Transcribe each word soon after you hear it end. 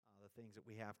things that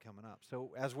we have coming up. So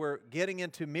as we're getting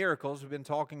into miracles, we've been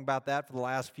talking about that for the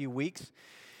last few weeks.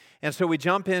 And so we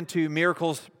jump into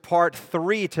miracles part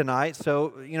 3 tonight.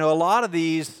 So, a lot of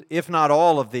these, if not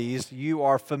all of these, you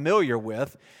are familiar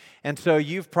with. And so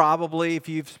you've probably, if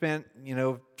you've spent,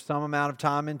 some amount of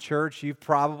time in church, you've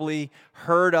probably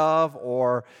heard of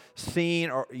or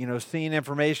seen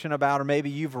information about, or maybe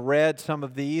you've read some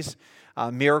of these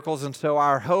miracles. And so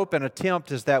our hope and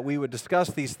attempt is that we would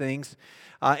discuss these things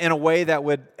in a way that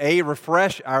would,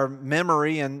 refresh our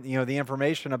memory and, the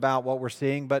information about what we're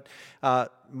seeing, but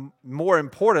more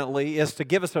importantly is to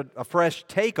give us a fresh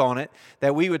take on it,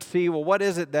 that we would see, well, what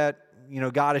is it that,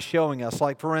 God is showing us?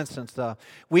 Like, for instance,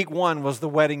 week 1 was the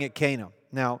wedding at Cana.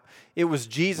 Now, it was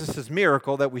Jesus'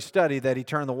 miracle that we studied, that he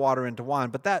turned the water into wine,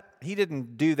 but he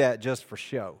didn't do that just for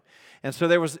show. And so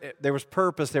there was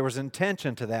purpose, there was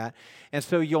intention to that. And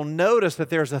so you'll notice that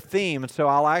there's a theme. And so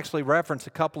I'll actually reference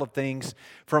a couple of things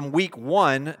from week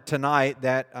 1 tonight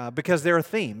that because they're a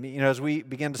theme. As we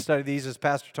begin to study these, as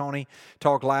Pastor Tony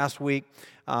talked last week,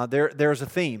 there's a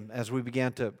theme as we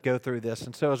begin to go through this.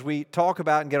 And so as we talk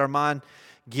about and get our mind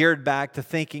geared back to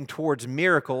thinking towards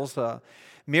miracles,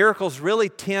 miracles really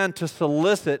tend to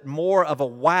solicit more of a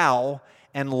wow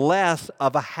and less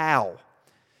of a how.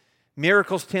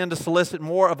 Miracles tend to solicit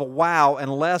more of a wow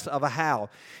and less of a how.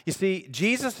 You see,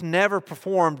 Jesus never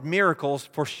performed miracles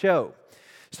for show.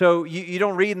 So you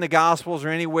don't read in the Gospels or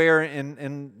anywhere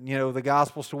in the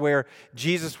Gospels to where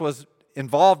Jesus was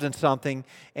involved in something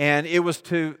and it was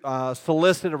to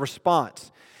solicit a response.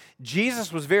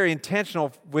 Jesus was very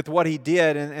intentional with what he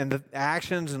did and the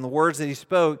actions and the words that he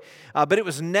spoke, but it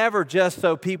was never just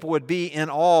so people would be in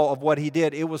awe of what he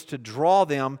did. It was to draw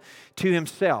them to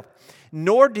himself.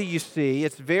 Nor do you see,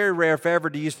 it's very rare if ever,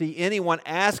 do you see anyone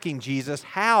asking Jesus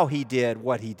how he did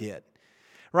what he did.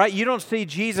 Right? You don't see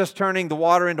Jesus turning the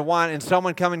water into wine and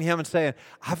someone coming to him and saying,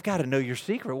 I've got to know your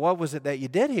secret. What was it that you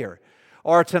did here?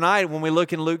 Or tonight when we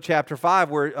look in Luke chapter 5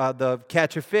 where the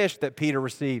catch of fish that Peter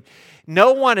received.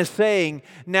 No one is saying,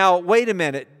 now wait a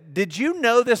minute, did you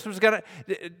know this was going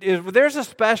to, there's a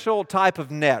special type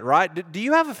of net, right? Do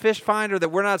you have a fish finder that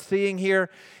we're not seeing here?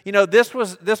 This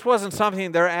wasn't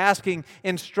something they're asking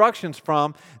instructions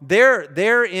from.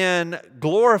 They're in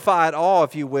glorified awe,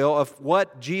 if you will, of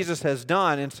what Jesus has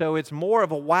done. And so it's more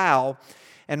of a wow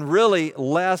and really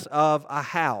less of a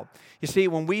how. You see,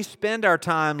 when we spend our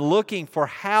time looking for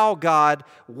how God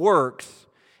works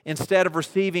instead of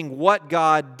receiving what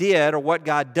God did or what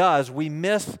God does, we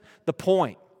miss the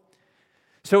point.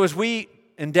 So as we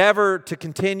endeavor to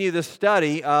continue the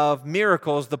study of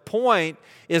miracles, the point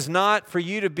is not for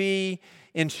you to be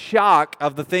in shock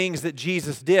of the things that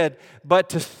Jesus did, but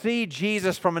to see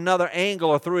Jesus from another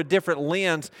angle or through a different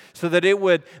lens so that it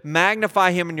would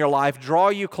magnify him in your life, draw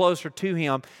you closer to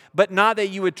him, but not that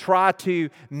you would try to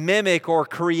mimic or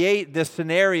create this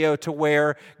scenario to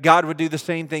where God would do the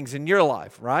same things in your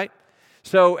life, right?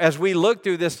 So as we look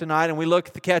through this tonight and we look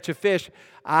at the catch of fish,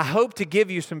 I hope to give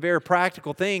you some very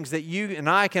practical things that you and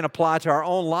I can apply to our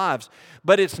own lives.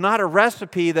 But it's not a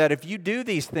recipe that if you do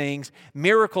these things,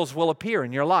 miracles will appear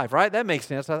in your life, right? That makes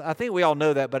sense. I think we all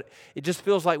know that, but it just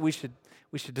feels like we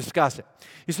should discuss it.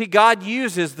 You see, God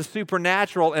uses the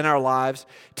supernatural in our lives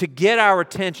to get our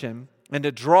attention and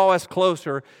to draw us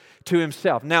closer to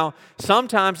himself. Now,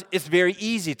 sometimes it's very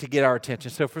easy to get our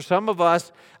attention. So for some of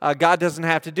us, God doesn't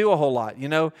have to do a whole lot.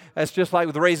 That's just like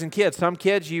with raising kids. Some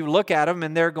kids, you look at them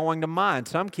and they're going to mind.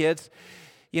 Some kids,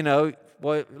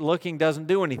 looking doesn't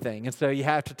do anything. And so you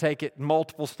have to take it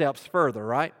multiple steps further,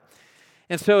 right?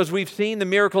 And so as we've seen the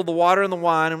miracle of the water and the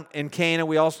wine in Cana,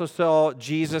 we also saw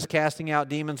Jesus casting out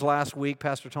demons last week.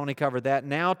 Pastor Tony covered that.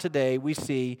 Now today we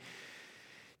see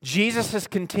Jesus is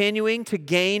continuing to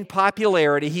gain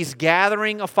popularity. He's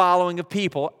gathering a following of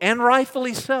people, and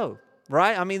rightfully so,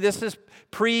 right? I mean, this is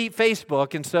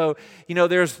pre-Facebook, and so,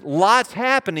 there's lots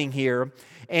happening here,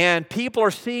 and people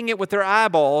are seeing it with their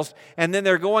eyeballs, and then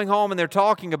they're going home and they're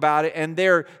talking about it, and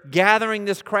they're gathering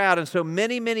this crowd, and so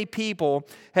many, many people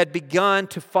had begun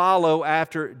to follow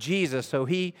after Jesus. So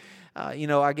he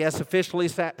I guess officially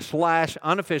 /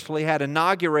 unofficially had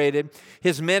inaugurated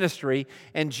his ministry.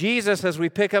 And Jesus, as we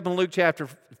pick up in Luke chapter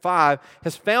 5,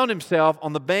 has found himself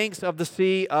on the banks of the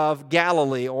Sea of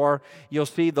Galilee, or you'll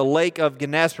see the Lake of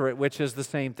Gennesaret, which is the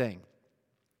same thing.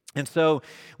 And so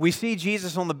we see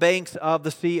Jesus on the banks of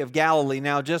the Sea of Galilee.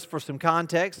 Now, just for some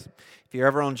context, if you're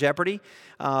ever on Jeopardy,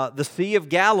 the Sea of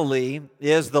Galilee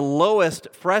is the lowest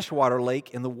freshwater lake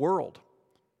in the world.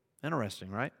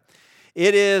 Interesting, right?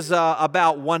 It is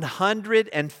about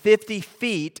 150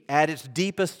 feet at its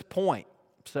deepest point,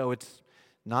 so it's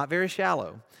not very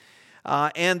shallow.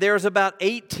 And there's about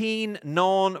 18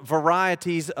 known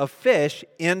varieties of fish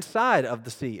inside of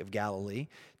the Sea of Galilee,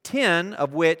 10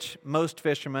 of which most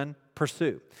fishermen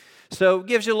pursue. So it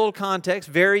gives you a little context.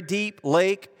 Very deep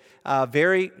lake,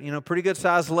 very, pretty good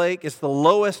sized lake. It's the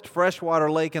lowest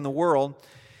freshwater lake in the world,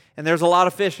 and there's a lot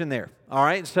of fish in there. All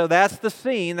right, so that's the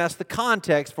scene, that's the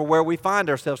context for where we find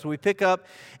ourselves. So we pick up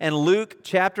in Luke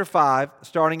chapter 5,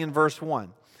 starting in verse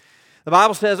 1. The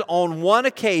Bible says, on one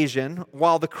occasion,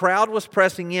 while the crowd was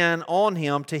pressing in on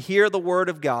him to hear the word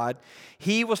of God,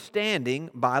 he was standing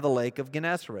by the lake of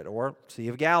Gennesaret, or Sea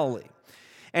of Galilee.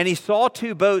 And he saw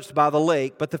two boats by the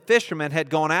lake, but the fishermen had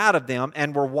gone out of them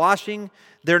and were washing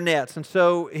their nets. And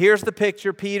so here's the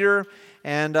picture. Peter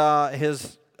and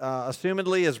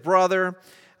assumedly his brother,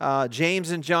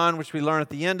 James and John, which we learn at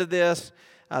the end of this,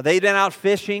 they've been out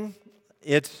fishing.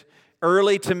 It's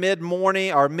early to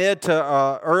mid-morning, or mid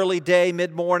to early day,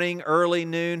 mid-morning, early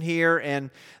noon here, and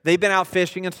they've been out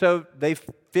fishing, and so they've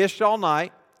fished all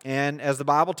night, and as the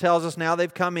Bible tells us, now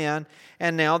they've come in,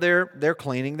 and now they're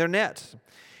cleaning their nets.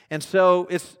 And so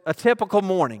it's a typical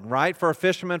morning, right, for a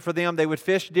fisherman. For them, they would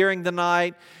fish during the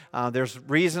night. There's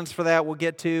reasons for that we'll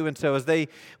get to. And so as they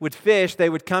would fish, they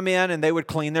would come in and they would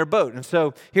clean their boat. And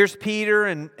so here's Peter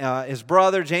and his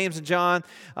brother, James and John,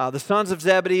 the sons of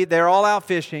Zebedee. They're all out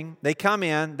fishing. They come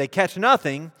in. They catch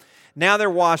nothing. Now they're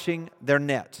washing their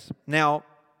nets. Now,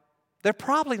 they're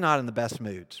probably not in the best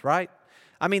moods, right?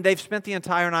 I mean, they've spent the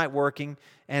entire night working,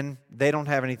 and they don't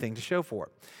have anything to show for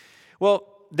it. Well,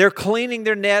 they're cleaning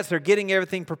their nets. They're getting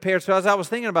everything prepared. So as I was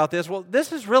thinking about this, well,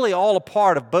 this is really all a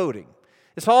part of boating.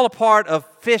 It's all a part of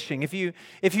fishing. If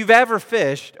you've ever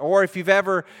fished, or if you've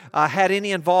ever had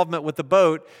any involvement with the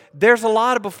boat, there's a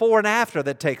lot of before and after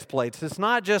that takes place. It's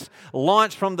not just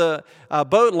launch from the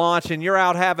boat launch and you're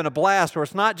out having a blast, or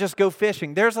it's not just go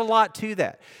fishing. There's a lot to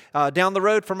that. Down the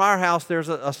road from our house, there's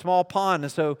a small pond,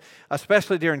 and so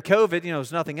especially during COVID,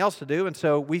 there's nothing else to do, and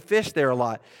so we fished there a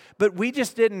lot. But we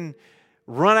just didn't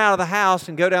run out of the house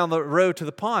and go down the road to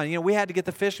the pond. We had to get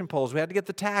the fishing poles. We had to get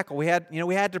the tackle. We had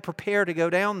to prepare to go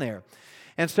down there.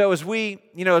 And so as we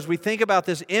think about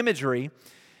this imagery,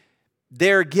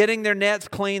 they're getting their nets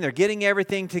clean. They're getting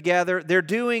everything together. They're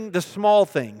doing the small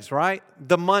things, right?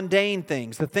 The mundane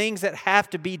things, the things that have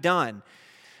to be done.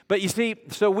 But you see,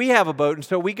 so we have a boat, and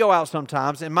so we go out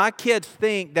sometimes, and my kids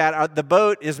think that the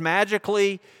boat is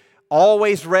magically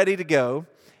always ready to go,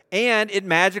 and it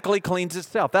magically cleans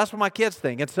itself. That's what my kids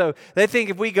think. And so they think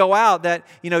if we go out that,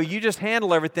 you just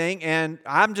handle everything and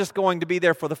I'm just going to be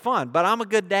there for the fun. But I'm a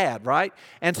good dad, right?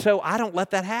 And so I don't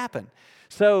let that happen.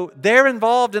 So they're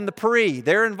involved in the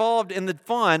they're involved in the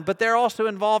fun, but they're also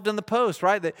involved in the post,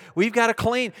 right? That we've got to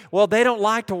clean. Well, they don't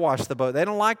like to wash the boat. They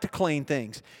don't like to clean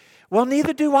things. Well,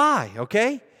 neither do I,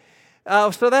 okay?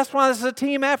 So that's why this is a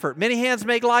team effort. Many hands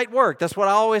make light work. That's what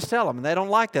I always tell them, and they don't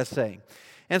like that saying.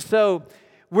 And so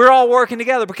we're all working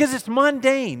together because it's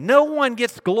mundane. No one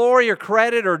gets glory or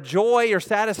credit or joy or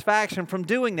satisfaction from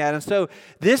doing that. And so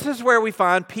this is where we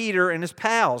find Peter and his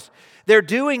pals. They're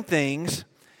doing things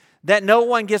that no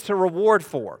one gets a reward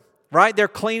for, right? They're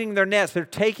cleaning their nets. They're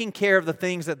taking care of the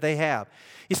things that they have.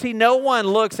 You see, no one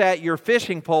looks at your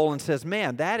fishing pole and says,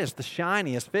 man, that is the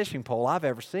shiniest fishing pole I've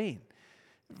ever seen.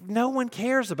 No one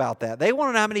cares about that. They want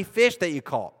to know how many fish that you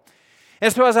caught.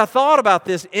 And so as I thought about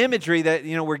this imagery that,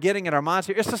 we're getting in our minds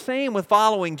here, it's the same with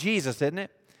following Jesus, isn't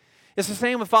it? It's the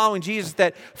same with following Jesus,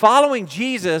 that following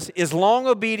Jesus is long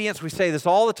obedience, we say this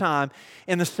all the time,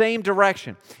 in the same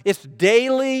direction. It's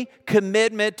daily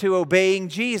commitment to obeying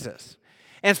Jesus.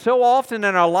 And so often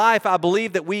in our life, I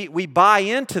believe that we buy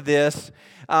into this,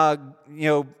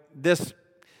 this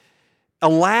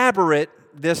elaborate,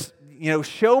 this,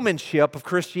 showmanship of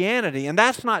Christianity, and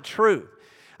that's not true.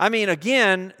 I mean,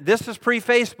 again, this is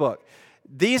pre-Facebook.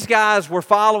 These guys were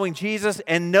following Jesus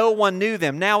and no one knew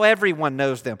them. Now everyone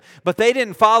knows them. But they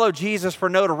didn't follow Jesus for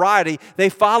notoriety. They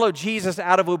followed Jesus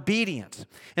out of obedience.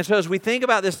 And so as we think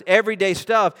about this everyday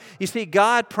stuff, you see,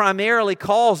 God primarily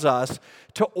calls us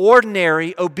to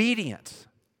ordinary obedience.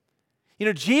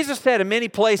 Jesus said in many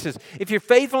places, if you're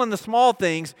faithful in the small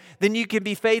things, then you can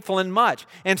be faithful in much.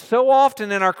 And so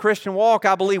often in our Christian walk,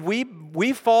 I believe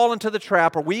we fall into the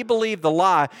trap, or we believe the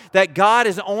lie that God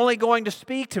is only going to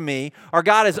speak to me, or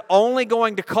God is only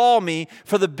going to call me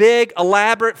for the big,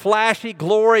 elaborate, flashy,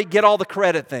 glory, get all the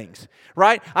credit things.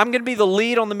 Right? I'm going to be the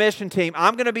lead on the mission team.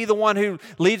 I'm going to be the one who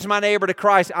leads my neighbor to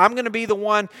Christ. I'm going to be the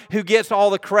one who gets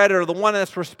all the credit, or the one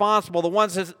that's responsible, the one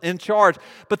that's in charge.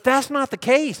 But that's not the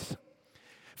case.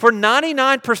 For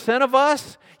 99% of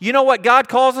us, you know what God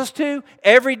calls us to?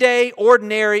 Everyday,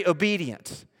 ordinary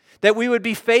obedience. that we would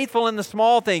be faithful in the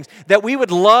small things, that we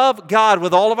would love God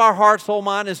with all of our heart, soul,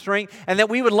 mind, and strength, and that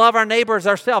we would love our neighbor as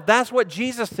ourselves. That's what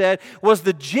Jesus said was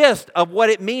the gist of what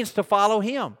it means to follow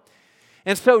Him.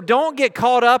 And so don't get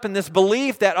caught up in this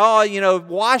belief that,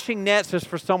 washing nets is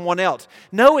for someone else.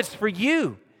 No, it's for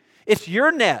you. It's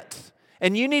your nets.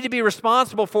 And you need to be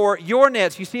responsible for your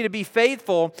nets. You see, to be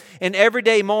faithful in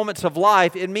everyday moments of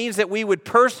life, it means that we would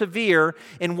persevere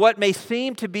in what may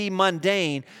seem to be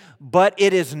mundane, but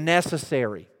it is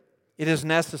necessary. It is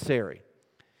necessary.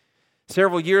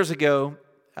 Several years ago,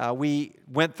 we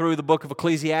went through the book of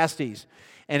Ecclesiastes.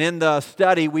 And in the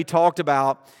study, we talked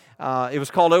about, it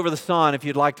was called Over the Sun. If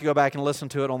you'd like to go back and listen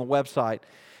to it on the website,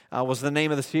 was the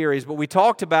name of the series. But we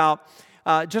talked about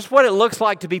just what it looks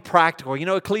like to be practical. You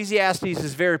know, Ecclesiastes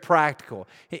is very practical.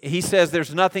 He says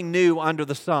there's nothing new under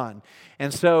the sun.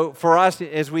 And so for us,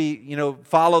 as we,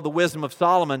 follow the wisdom of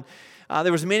Solomon,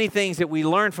 there was many things that we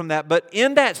learned from that. But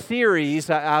in that series,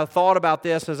 I thought about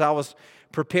this as I was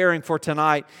preparing for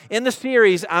tonight. In the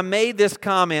series, I made this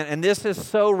comment, and this has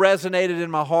so resonated in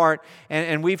my heart,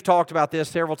 and we've talked about this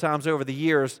several times over the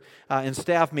years in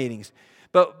staff meetings.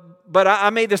 But I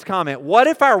made this comment. What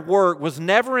if our work was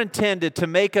never intended to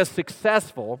make us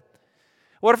successful?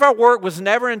 What if our work was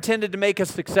never intended to make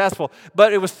us successful,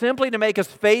 but it was simply to make us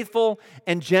faithful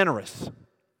and generous?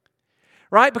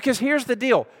 Right? Because here's the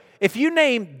deal. If you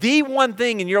name the one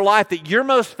thing in your life that you're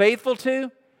most faithful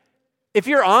to, if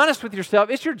you're honest with yourself,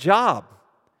 it's your job.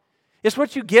 It's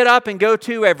what you get up and go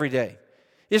to every day.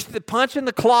 It's the punching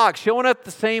the clock, showing up at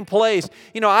the same place.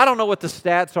 I don't know what the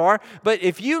stats are, but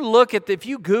if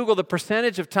you Google the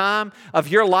percentage of time of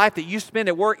your life that you spend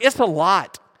at work, it's a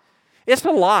lot. It's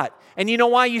a lot. And you know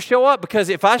why you show up? Because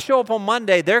if I show up on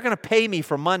Monday, they're going to pay me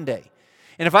for Monday.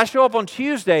 And if I show up on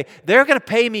Tuesday, they're going to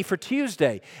pay me for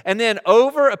Tuesday. And then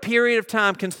over a period of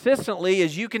time, consistently,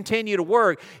 as you continue to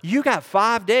work, you got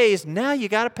 5 days, now you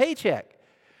got a paycheck.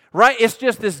 Right? It's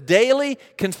just this daily,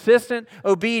 consistent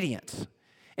obedience.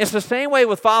 It's the same way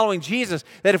with following Jesus,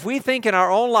 that if we think in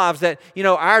our own lives that,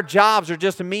 our jobs are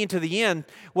just a mean to the end,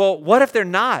 well, what if they're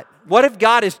not? What if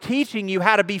God is teaching you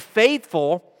how to be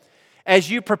faithful as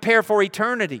you prepare for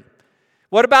eternity?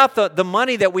 What about the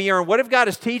money that we earn? What if God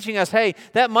is teaching us, hey,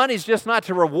 that money is just not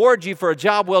to reward you for a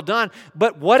job well done,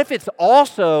 but what if it's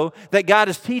also that God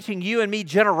is teaching you and me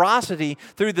generosity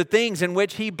through the things in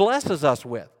which He blesses us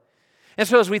with? And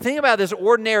so as we think about this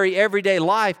ordinary, everyday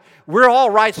life, we're all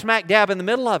right smack dab in the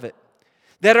middle of it.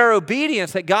 That our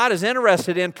obedience that God is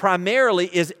interested in primarily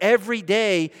is every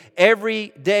day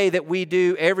that we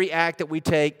do, every act that we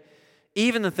take,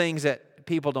 even the things that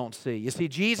people don't see. You see,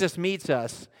 Jesus meets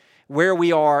us where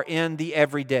we are in the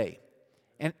everyday.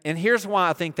 And here's why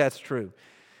I think that's true.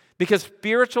 Because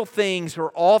spiritual things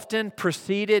are often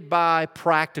preceded by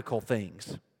practical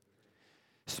things.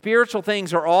 Spiritual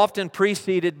things are often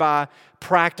preceded by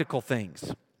practical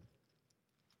things.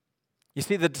 You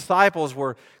see, the disciples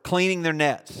were cleaning their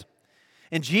nets.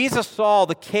 And Jesus saw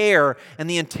the care and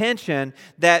the intention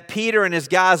that Peter and his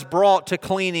guys brought to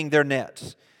cleaning their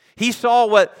nets. He saw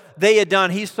what they had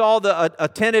done. He saw the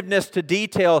attentiveness to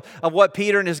detail of what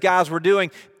Peter and his guys were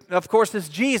doing. Of course, it's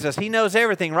Jesus. He knows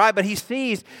everything, right? But he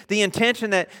sees the intention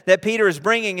that Peter is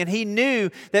bringing, and he knew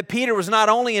that Peter was not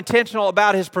only intentional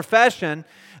about his profession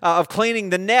of cleaning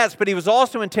the nets, but he was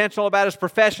also intentional about his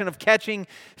profession of catching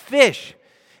fish.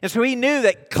 And so he knew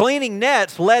that cleaning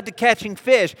nets led to catching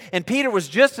fish. And Peter was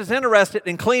just as interested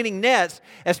in cleaning nets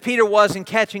as Peter was in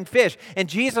catching fish. And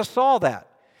Jesus saw that.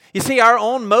 You see, our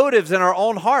own motives and our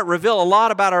own heart reveal a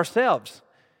lot about ourselves.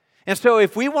 And so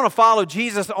if we want to follow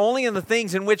Jesus only in the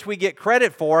things in which we get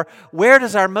credit for, where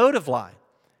does our motive lie?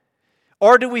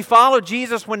 Or do we follow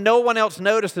Jesus when no one else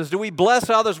notices? Do we bless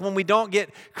others when we don't get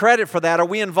credit for that? Are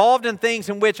we involved in things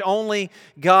in which only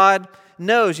God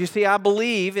knows? You see, I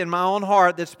believe in my own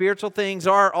heart that spiritual things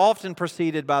are often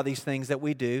preceded by these things that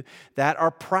we do that are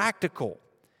practical.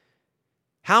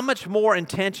 How much more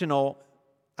intentional,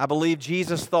 I believe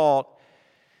Jesus thought,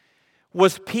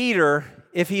 was Peter?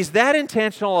 If he's that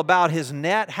intentional about his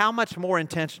net, how much more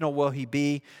intentional will he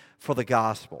be for the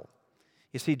gospel?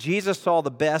 You see, Jesus saw the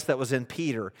best that was in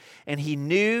Peter, and he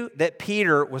knew that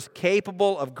Peter was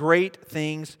capable of great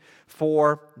things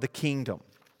for the kingdom.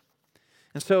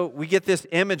 And so we get this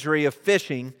imagery of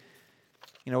fishing.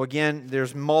 You know, again,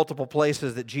 there's multiple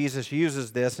places that Jesus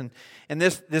uses this, and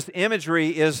this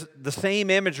imagery is the same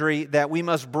imagery that we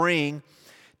must bring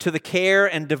to the care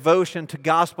and devotion to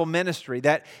gospel ministry.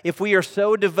 That if we are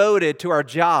so devoted to our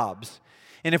jobs,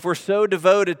 And if we're so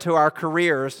devoted to our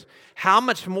careers, how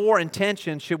much more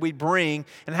intention should we bring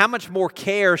and how much more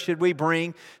care should we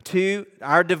bring to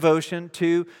our devotion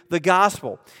to the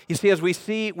gospel? You see, as we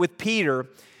see with Peter,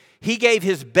 he gave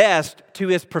his best to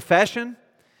his profession,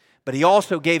 but he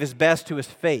also gave his best to his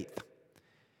faith.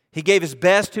 He gave his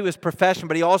best to his profession,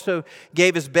 but he also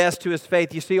gave his best to his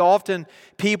faith. You see, often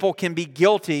people can be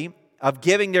guilty of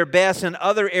giving their best in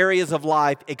other areas of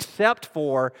life except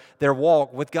for their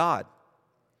walk with God.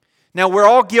 Now, we're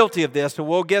all guilty of this, so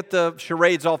we'll get the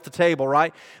charades off the table,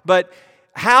 right? But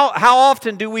how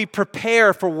often do we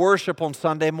prepare for worship on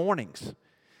Sunday mornings?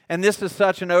 And this is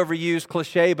such an overused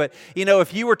cliche, but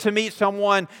if you were to meet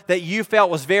someone that you felt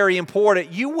was very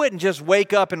important, you wouldn't just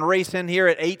wake up and race in here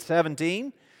at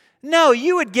 8:17. No,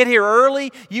 you would get here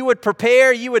early, you would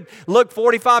prepare, you would look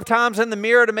 45 times in the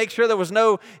mirror to make sure there was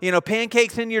no,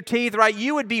 pancakes in your teeth, right?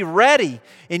 You would be ready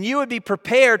and you would be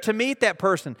prepared to meet that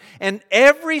person. And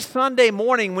every Sunday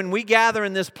morning when we gather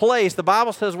in this place, the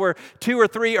Bible says where 2 or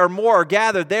 3 or more are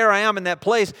gathered, there I am in that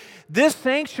place. This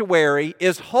sanctuary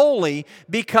is holy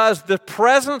because the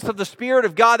presence of the Spirit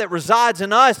of God that resides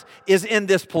in us is in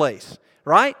this place,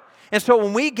 right? And so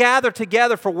when we gather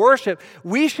together for worship,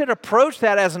 we should approach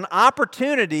that as an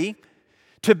opportunity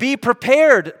to be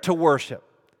prepared to worship.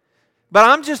 But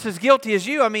I'm just as guilty as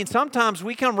you. I mean, sometimes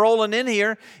we come rolling in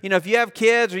here. If you have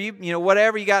kids or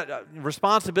whatever, you got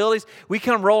responsibilities, we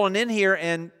come rolling in here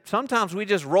and sometimes we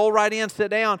just roll right in,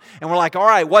 sit down, and we're like, all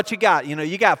right, what you got?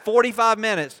 You got 45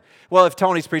 minutes. Well, if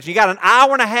Tony's preaching, you got an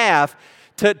hour and a half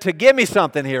to give me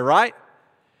something here, right?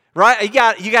 Right? You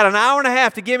got an hour and a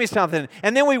half to give me something.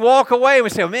 And then we walk away and we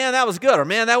say, man, that was good. Or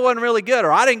man, that wasn't really good.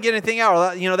 Or I didn't get anything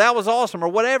out. Or that was awesome. Or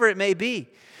whatever it may be.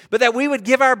 But that we would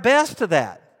give our best to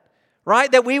that.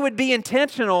 Right? That we would be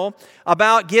intentional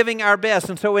about giving our best.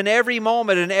 And so in every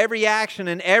moment, in every action,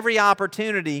 in every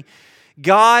opportunity,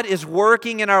 God is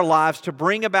working in our lives to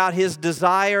bring about His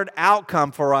desired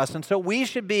outcome for us. And so we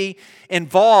should be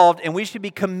involved and we should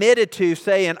be committed to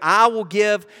saying, I will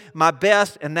give my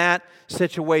best in that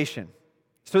situation.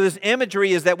 So this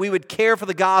imagery is that we would care for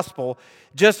the gospel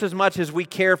just as much as we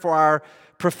care for our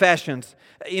professions.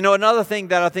 Another thing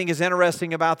that I think is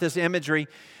interesting about this imagery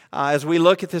as we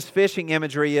look at this fishing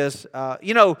imagery is,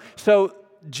 the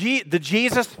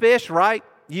Jesus fish, right?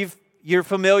 You're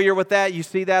familiar with that. You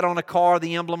see that on a car,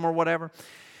 the emblem or whatever.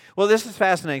 Well, this is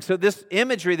fascinating. So this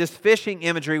imagery, this fishing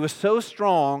imagery was so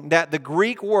strong that the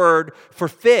Greek word for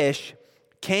fish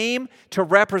came to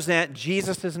represent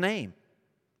Jesus' name.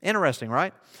 Interesting,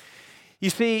 right? You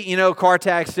see, car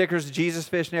tag stickers, Jesus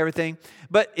fish and everything.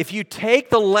 But if you take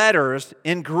the letters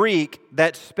in Greek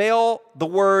that spell the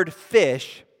word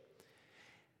fish,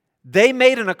 they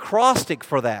made an acrostic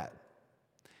for that.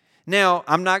 Now,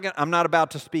 I'm not about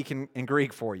to speak in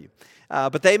Greek for you,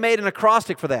 but they made an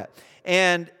acrostic for that,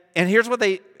 and here's what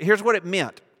it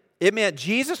meant. It meant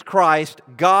Jesus Christ,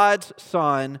 God's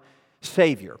Son,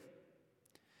 Savior.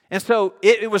 And so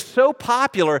it was so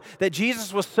popular that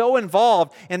Jesus was so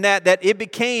involved in that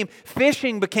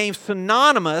fishing became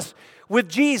synonymous with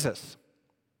Jesus.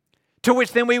 To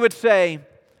which then we would say,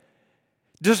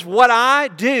 does what I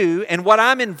do and what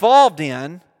I'm involved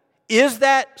in, is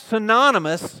that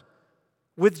synonymous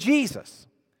with Jesus?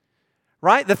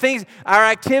 Right? The things, our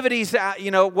activities,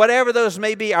 whatever those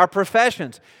may be, our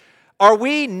professions. Are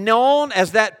we known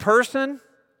as that person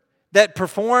that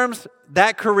performs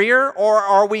that career, or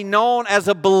are we known as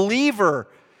a believer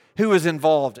who is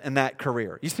involved in that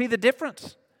career? You see the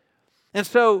difference? And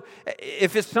so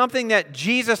if it's something that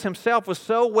Jesus Himself was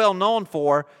so well known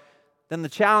for, then the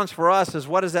challenge for us is,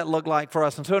 what does that look like for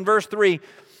us? And so in verse 3,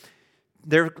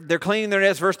 they're cleaning their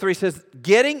nets. Verse 3 says,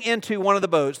 getting into one of the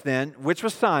boats then, which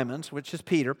was Simon's, which is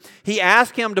Peter, he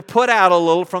asked him to put out a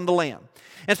little from the land.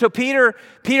 And so Peter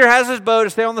has his boat to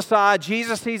stay on the side.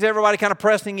 Jesus sees everybody kind of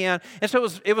pressing in. And so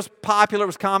it was popular, it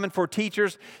was common for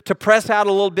teachers to press out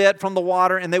a little bit from the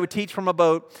water, and they would teach from a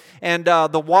boat. And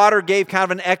the water gave kind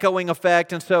of an echoing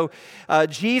effect. And so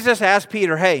Jesus asked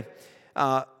Peter, hey,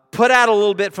 put out a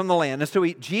little bit from the land. And so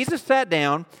Jesus sat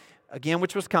down, again,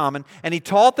 which was common, and He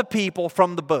taught the people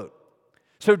from the boat.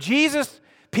 So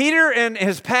Peter and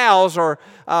his pals are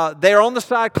they're on the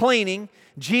side cleaning.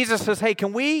 Jesus says, hey,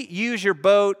 can we use your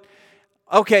boat?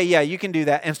 Okay, yeah, you can do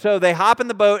that. And so they hop in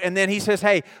the boat, and then He says,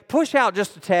 hey, push out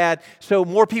just a tad so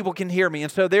more people can hear me.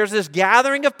 And so there's this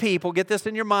gathering of people. Get this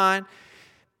in your mind.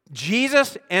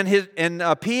 Jesus and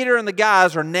Peter and the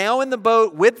guys are now in the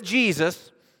boat with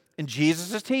Jesus, and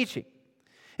Jesus is teaching.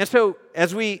 And so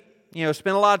as we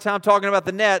spend a lot of time talking about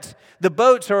the nets, the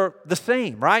boats are the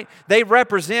same, right? They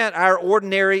represent our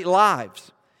ordinary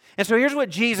lives. And so here's what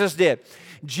Jesus did.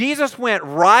 Jesus went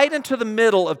right into the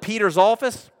middle of Peter's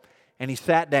office and he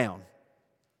sat down.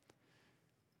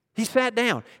 He sat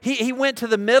down. He went to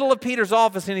the middle of Peter's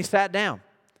office and he sat down.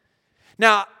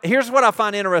 Now, here's what I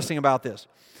find interesting about this,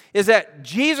 is that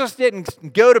Jesus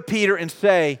didn't go to Peter and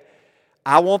say,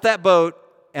 I want that boat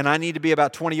and I need to be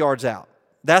about 20 yards out.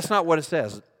 That's not what it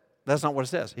says. That's not what it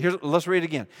says. Let's read it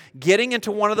again. Getting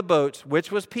into one of the boats, which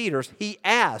was Peter's, he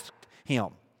asked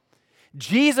him.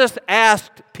 Jesus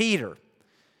asked Peter.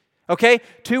 Okay?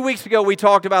 2 weeks ago we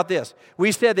talked about this.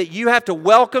 We said that you have to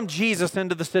welcome Jesus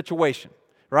into the situation.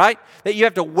 Right? That you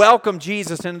have to welcome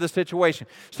Jesus into the situation.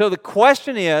 So the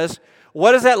question is,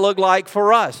 what does that look like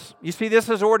for us? You see, this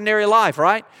is ordinary life,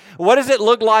 right? What does it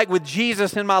look like with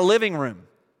Jesus in my living room?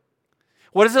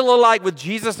 What does it look like with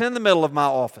Jesus in the middle of my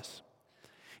office?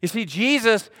 You see,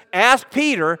 Jesus asked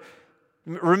Peter,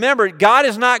 remember, God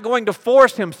is not going to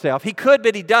force himself. He could,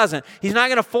 but he doesn't. He's not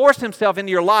going to force himself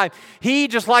into your life. He,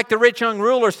 just like the rich young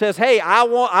ruler, says, hey, I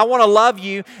want to love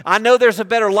you. I know there's a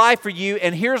better life for you,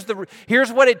 and here's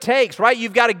what it takes, right?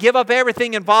 You've got to give up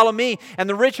everything and follow me. And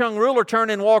the rich young ruler turned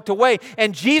and walked away.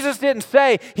 And Jesus didn't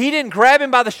say, he didn't grab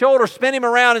him by the shoulder, spin him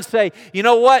around and say, you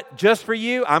know what? Just for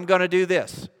you, I'm going to do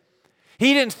this.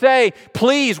 He didn't say,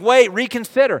 please wait,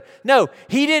 reconsider. No,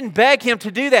 he didn't beg him to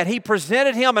do that. He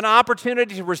presented him an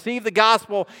opportunity to receive the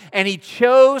gospel, and he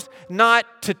chose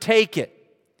not to take it.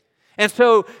 And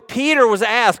so Peter was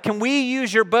asked, can we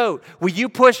use your boat? Will you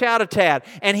push out a tad?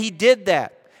 And he did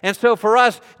that. And so for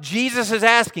us, Jesus is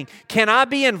asking, can I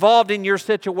be involved in your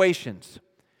situations?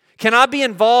 Can I be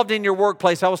involved in your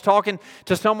workplace? I was talking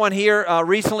to someone here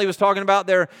recently, was talking about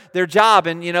their job,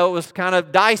 and it was kind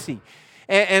of dicey.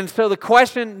 And so the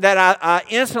question that I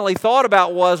instantly thought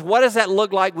about was, what does that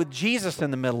look like with Jesus in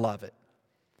the middle of it?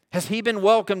 Has he been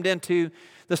welcomed into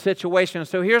the situation?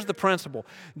 So here's the principle.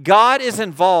 God is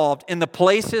involved in the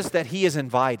places that he is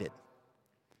invited.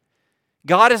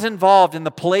 God is involved in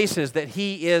the places that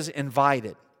he is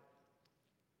invited.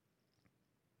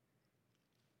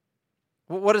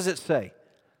 What does it say?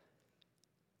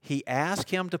 He asked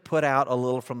him to put out a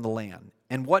little from the land.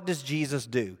 And what does Jesus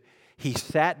do? He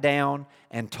sat down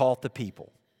and taught the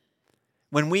people.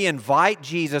 When we invite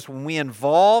Jesus, when we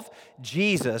involve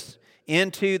Jesus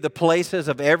into the places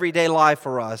of everyday life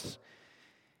for us,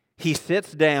 he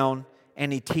sits down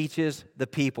and he teaches the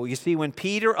people. You see, when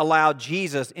Peter allowed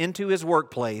Jesus into his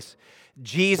workplace,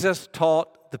 Jesus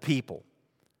taught the people.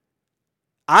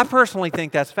 I personally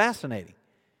think that's fascinating.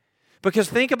 Because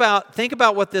think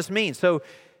about what this means. So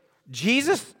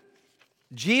Jesus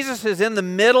is in the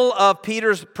middle of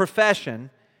Peter's profession,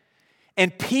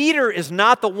 and Peter is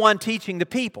not the one teaching the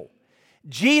people.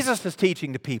 Jesus is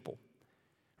teaching the people,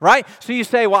 right? So you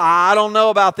say, well, I don't know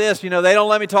about this. They don't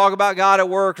let me talk about God at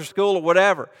work or school or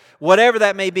whatever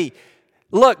that may be.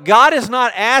 Look, God is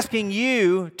not asking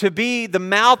you to be the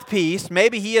mouthpiece.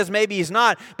 Maybe he is, maybe he's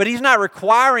not. But he's not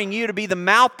requiring you to be the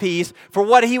mouthpiece for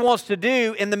what he wants to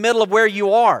do in the middle of where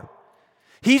you are.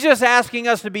 He's just asking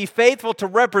us to be faithful to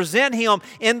represent him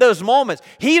in those moments.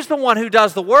 He's the one who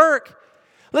does the work.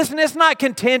 Listen, it's not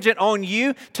contingent on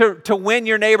you to win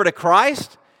your neighbor to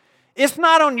Christ. It's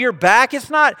not on your back. It's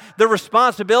not the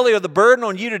responsibility or the burden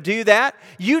on you to do that.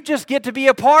 You just get to be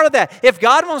a part of that. If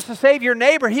God wants to save your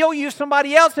neighbor, he'll use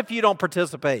somebody else if you don't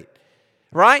participate.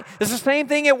 Right? It's the same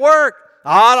thing at work.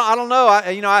 I don't know.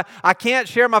 I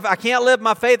can't I can't live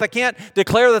my faith. I can't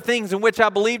declare the things in which I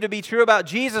believe to be true about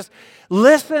Jesus.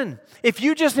 Listen, if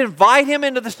you just invite him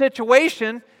into the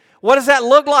situation, what does that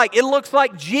look like? It looks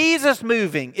like Jesus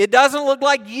moving. It doesn't look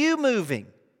like you moving.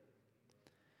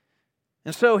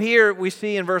 And so here we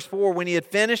see in verse 4, when he had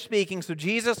finished speaking, so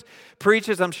Jesus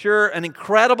preaches, I'm sure, an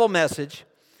incredible message.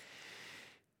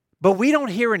 But we don't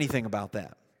hear anything about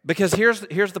that. Because here's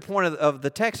the point of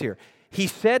the text here. He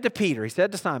said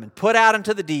to Simon, put out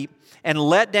into the deep and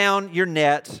let down your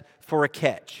nets for a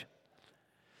catch.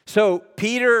 So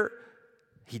Peter,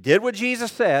 he did what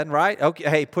Jesus said, right? Okay,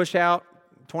 hey, push out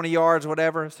 20 yards,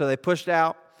 whatever. So they pushed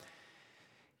out.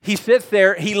 He sits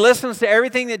there. He listens to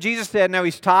everything that Jesus said. Now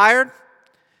he's tired.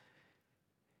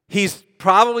 He's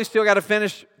probably still got to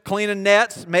finish cleaning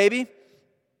nets, maybe.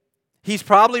 He's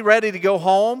probably ready to go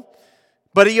home,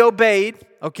 but he obeyed,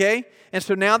 okay? And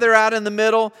so now they're out in the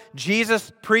middle.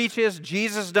 Jesus preaches.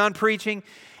 Jesus is done preaching.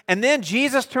 And then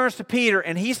Jesus turns to Peter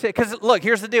and he said, because look,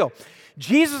 here's the deal.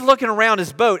 Jesus is looking around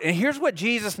his boat, and here's what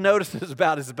Jesus notices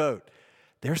about his boat.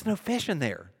 There's no fish in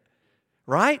there,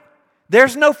 right?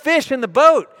 There's no fish in the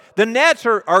boat. The nets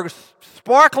are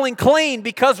sparkling clean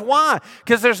because why?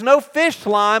 Because there's no fish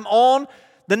slime on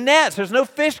the nets. There's no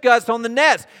fish guts on the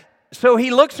nets. so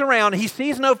he looks around, he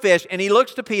sees no fish, and he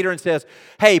looks to Peter and says,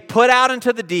 hey, put out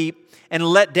into the deep and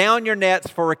let down your nets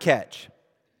for a catch.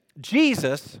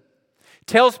 Jesus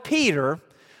tells Peter,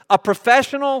 a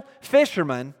professional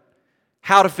fisherman,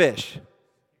 how to fish.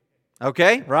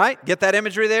 Okay, right? Get that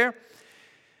imagery there?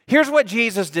 Here's what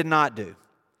Jesus did not do.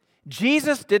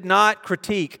 Jesus did not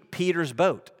critique Peter's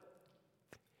boat.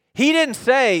 He didn't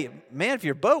say, man, if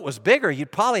your boat was bigger,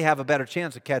 you'd probably have a better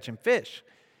chance of catching fish.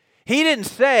 He didn't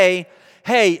say,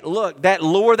 hey, look, that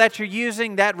lure that you're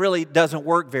using, that really doesn't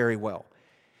work very well.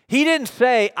 He didn't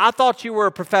say, I thought you were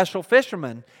a professional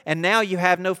fisherman and now you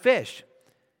have no fish.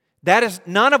 That is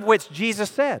none of which Jesus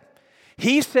said.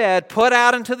 He said, put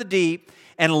out into the deep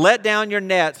and let down your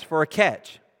nets for a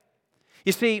catch.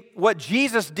 You see, what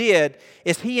Jesus did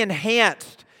is he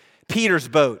enhanced Peter's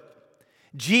boat.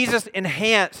 Jesus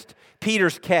enhanced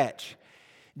Peter's catch.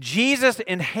 Jesus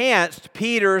enhanced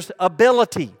Peter's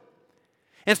ability.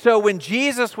 And so when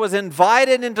Jesus was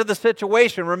invited into the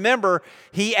situation, remember,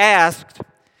 he asked,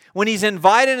 when he's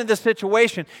invited into the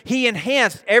situation, he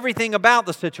enhanced everything about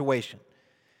the situation.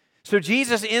 So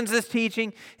Jesus ends this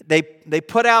teaching. They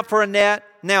put out for a net.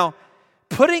 Now,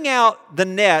 putting out the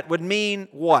net would mean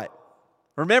what?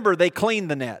 Remember, they cleaned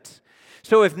the nets.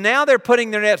 So if now they're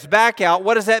putting their nets back out,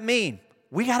 what does that mean?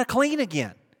 We got to clean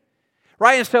again.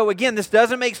 Right? And so again, this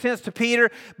doesn't make sense to Peter,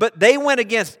 but they went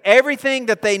against everything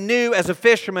that they knew as a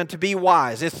fisherman to be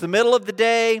wise. It's the middle of the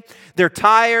day. They're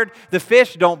tired. The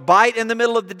fish don't bite in the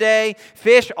middle of the day.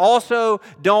 Fish also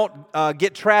don't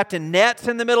get trapped in nets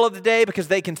in the middle of the day because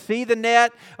they can see the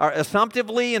net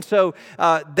assumptively. And so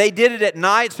they did it at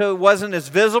night so it wasn't as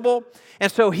visible.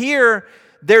 And so here,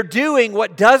 they're doing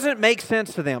what doesn't make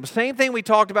sense to them. Same thing we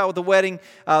talked about with the wedding,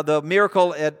 the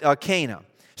miracle at Cana.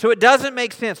 So it doesn't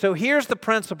make sense. So here's the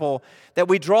principle that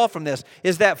we draw from this,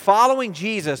 is that following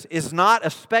Jesus is not a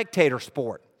spectator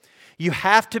sport. You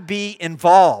have to be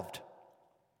involved.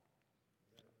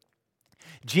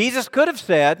 Jesus could have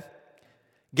said,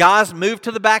 guys, move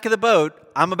to the back of the boat.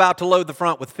 I'm about to load the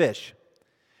front with fish.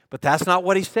 But that's not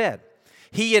what he said.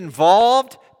 He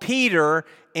involved Peter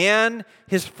and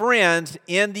his friends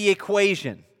in the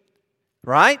equation,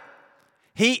 right?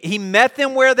 He met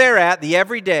them where they're at, the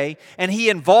everyday, and he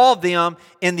involved them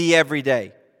in the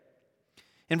everyday.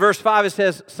 In verse 5 it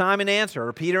says, Simon answered,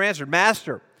 or Peter answered,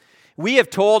 Master, we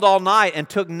have toiled all night and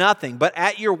took nothing, but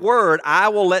at your word I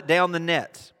will let down the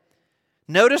nets.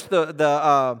 Notice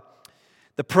the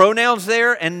pronouns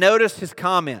there, and notice his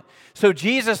comment. So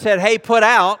Jesus said, hey, put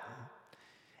out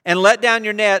and let down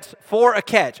your nets for a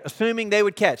catch, assuming they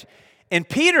would catch. And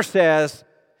Peter says,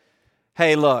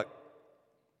 hey, look,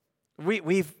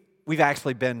 we've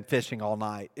actually been fishing all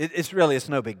night. It's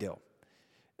no big deal.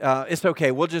 It's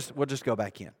okay. We'll just go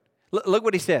back in. Look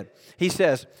what he said. He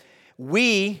says,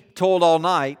 we toiled all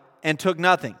night and took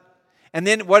nothing. And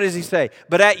then what does he say?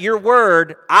 But at your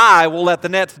word, I will let the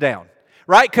nets down.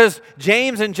 Right? Because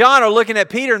James and John are looking at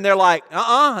Peter and they're like,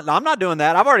 I'm not doing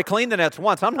that. I've already cleaned the nets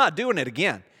once. I'm not doing it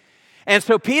again. And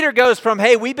so Peter goes from,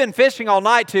 hey, we've been fishing all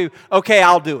night to, okay,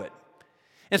 I'll do it.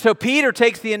 And so Peter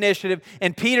takes the initiative,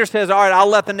 and Peter says, all right, I'll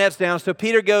let the nets down. So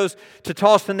Peter goes to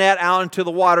toss the net out into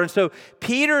the water. And so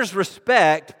Peter's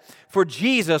respect for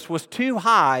Jesus was too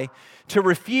high to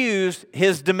refuse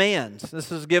his demands.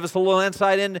 This is give us a little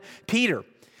insight into Peter.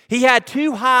 He had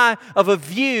too high of a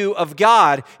view of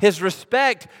God. His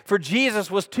respect for Jesus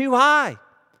was too high.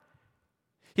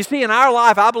 You see, in our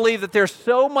life, I believe that there's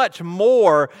so much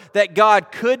more that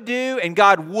God could do and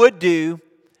God would do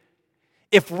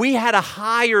if we had a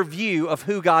higher view of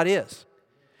who God is.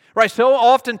 Right? So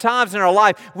oftentimes in our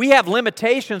life, we have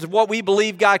limitations of what we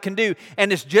believe God can do.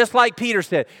 And it's just like Peter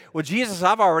said, well, Jesus,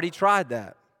 I've already tried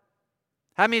that.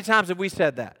 How many times have we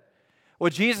said that? Well,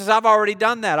 Jesus, I've already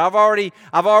done that. I've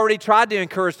already tried to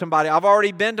encourage somebody. I've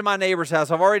already been to my neighbor's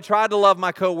house. I've already tried to love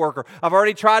my coworker. I've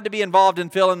already tried to be involved in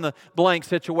fill in the blank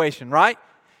situation, right?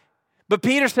 But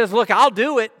Peter says, look, I'll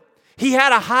do it. He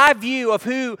had a high view of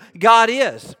who God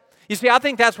is. You see, I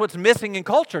think that's what's missing in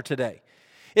culture today,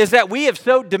 is that we have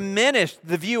so diminished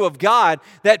the view of God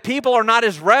that people are not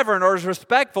as reverent or as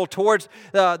respectful towards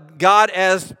God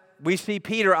as we see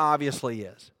Peter obviously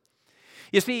is.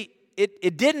 You see,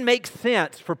 it didn't make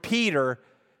sense for Peter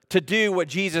to do what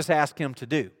Jesus asked him to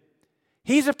do.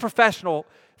 He's a professional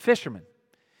fisherman.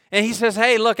 And he says,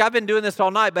 hey, look, I've been doing this all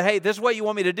night, but hey, this is what you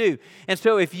want me to do. And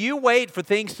so if you wait for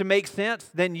things to make sense,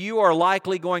 then you are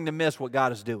likely going to miss what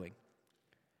God is doing.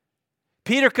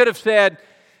 Peter could have said,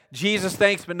 Jesus,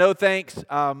 thanks, but no thanks.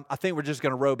 I think we're just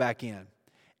going to row back in.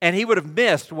 And he would have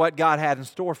missed what God had in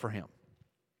store for him.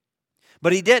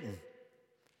 But he didn't.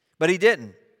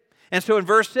 And so in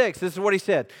verse 6, this is what he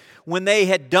said. When they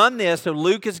had done this, so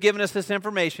Luke has given us this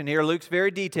information here. Luke's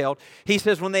very detailed. He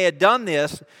says, when they had done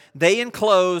this, they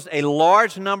enclosed a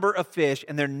large number of fish,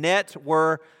 and their nets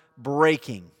were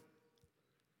breaking.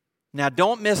 Now,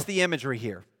 don't miss the imagery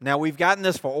here. Now, we've gotten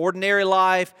this for ordinary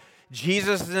life.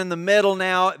 Jesus is in the middle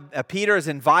now. Peter has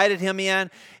invited him in.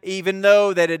 Even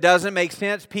though that it doesn't make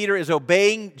sense, Peter is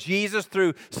obeying Jesus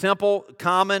through simple,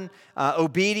 common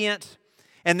obedience.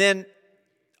 And then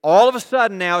all of a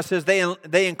sudden now it says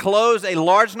they enclosed a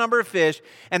large number of fish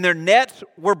and their nets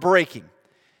were breaking.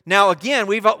 Now again,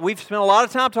 we've spent a lot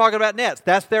of time talking about nets.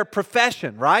 That's their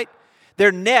profession, right?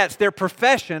 Their nets, their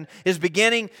profession is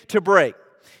beginning to break.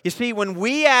 You see, when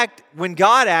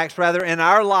God acts in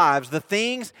our lives, the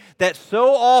things that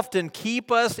so often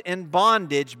keep us in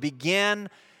bondage begin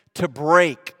to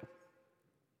break.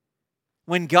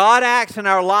 When God acts in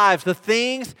our lives, the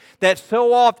things that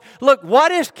so often... Look,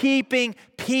 what is keeping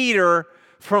Peter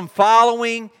from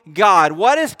following God?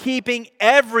 What is keeping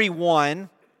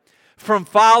everyone from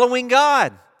following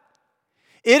God?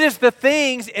 It is the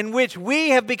things in which we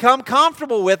have become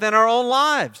comfortable with in our own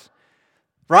lives.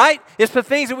 Right? It's the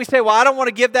things that we say, well, I don't want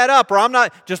to give that up, or I'm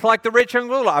not, just like the rich young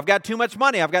ruler, I've got too much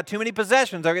money, I've got too many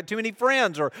possessions, I've got too many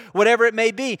friends, or whatever it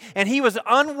may be. And he was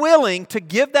unwilling to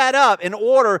give that up in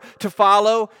order to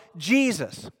follow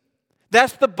Jesus.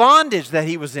 That's the bondage that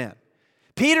he was in.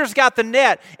 Peter's got the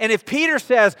net, and if Peter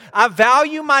says, I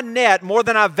value my net more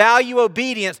than I value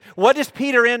obedience, what does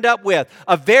Peter end up with?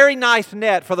 A very nice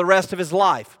net for the rest of his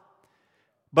life,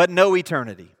 but no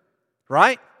eternity.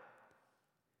 Right?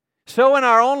 So in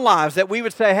our own lives that we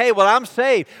would say, hey, well, I'm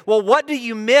saved. Well, what do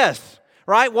you miss,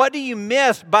 right? What do you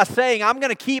miss by saying, I'm going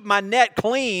to keep my net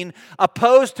clean,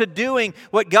 opposed to doing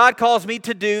what God calls me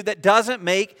to do that doesn't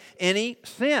make any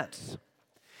sense?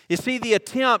 You see, the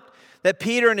attempt that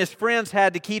Peter and his friends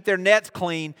had to keep their nets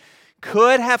clean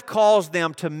could have caused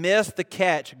them to miss the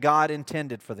catch God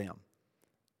intended for them.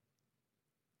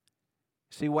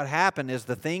 See, what happened is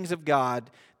the things of God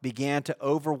began to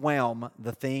overwhelm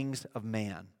the things of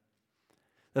man.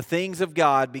 The things of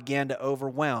God began to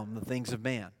overwhelm the things of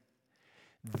man.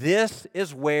 This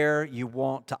is where you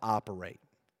want to operate.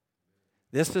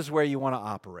 This is where you want to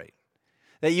operate.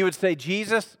 That you would say,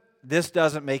 Jesus, this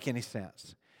doesn't make any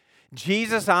sense.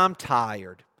 Jesus, I'm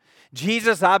tired.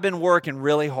 Jesus, I've been working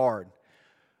really hard.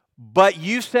 But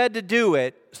you said to do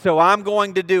it, so I'm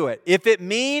going to do it. If it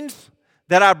means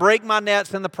that I break my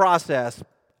nets in the process,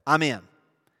 I'm in.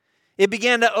 It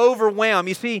began to overwhelm.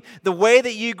 You see, the way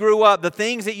that you grew up, the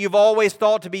things that you've always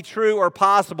thought to be true or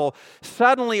possible,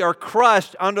 suddenly are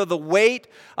crushed under the weight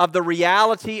of the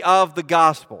reality of the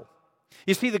gospel.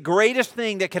 You see, the greatest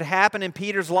thing that could happen in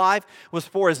Peter's life was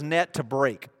for his net to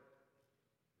break.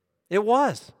 It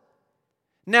was.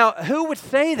 Now, who would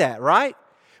say that, right?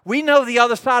 We know the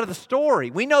other side of the story.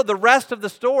 We know the rest of the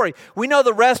story. We know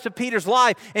the rest of Peter's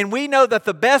life. And we know that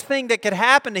the best thing that could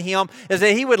happen to him is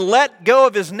that he would let go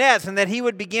of his nets and that he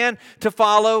would begin to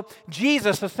follow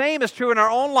Jesus. The same is true in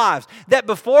our own lives. That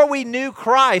before we knew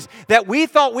Christ, that we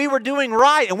thought we were doing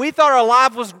right and we thought our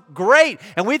life was great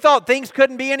and we thought things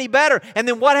couldn't be any better. And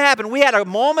then what happened? We had a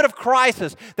moment of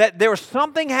crisis, that there was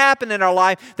something happened in our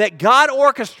life that God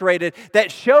orchestrated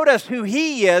that showed us who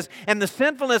He is and the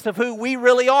sinfulness of who we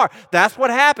really are. That's what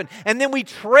happened. And then we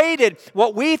traded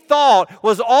what we thought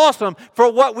was awesome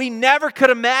for what we never could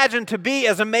imagine to be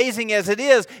as amazing as it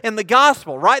is in the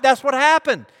gospel, right? That's what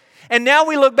happened. And now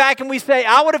we look back and we say,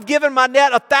 I would have given my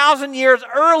net 1,000 years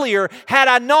earlier had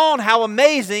I known how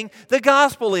amazing the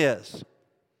gospel is.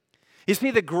 You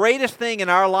see, the greatest thing in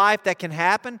our life that can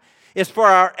happen is for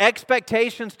our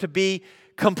expectations to be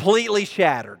completely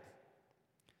shattered.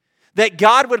 That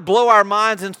God would blow our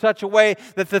minds in such a way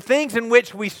that the things in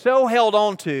which we so held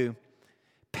on to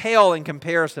pale in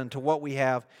comparison to what we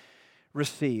have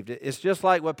received. It's just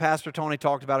like what Pastor Tony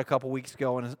talked about a couple weeks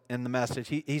ago in the message.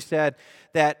 He said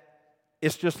that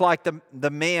it's just like the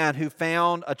man who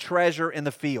found a treasure in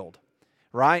the field,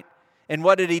 right? And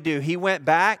what did he do? He went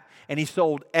back and he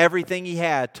sold everything he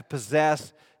had to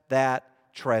possess that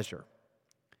treasure.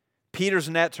 Peter's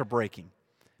nets are breaking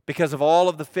because of all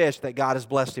of the fish that God has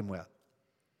blessed him with.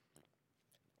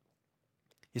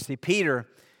 You see, Peter,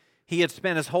 he had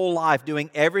spent his whole life doing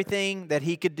everything that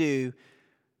he could do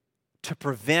to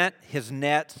prevent his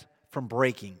nets from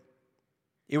breaking.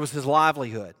 It was his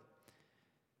livelihood.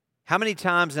 How many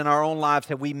times in our own lives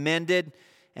have we mended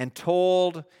and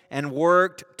toiled and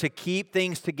worked to keep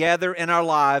things together in our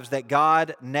lives that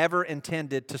God never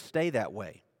intended to stay that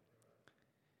way?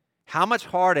 How much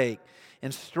heartache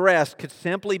and stress could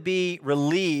simply be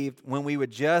relieved when we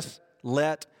would just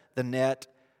let the net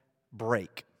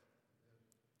break?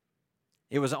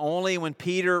 It was only when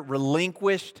Peter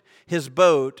relinquished his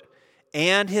boat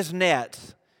and his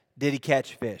nets did he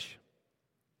catch fish.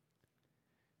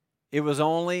 It was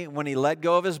only when he let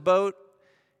go of his boat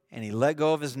and he let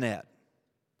go of his net.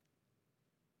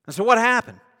 And so what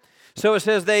happened? So it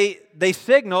says they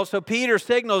signal, so Peter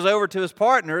signals over to his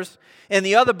partners in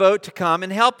the other boat to come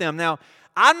and help them. Now,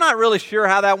 I'm not really sure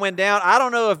how that went down. I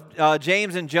don't know if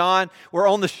James and John were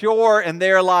on the shore and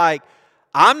they're like,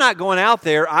 I'm not going out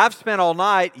there. I've spent all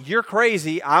night. You're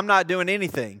crazy. I'm not doing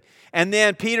anything. And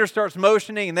then Peter starts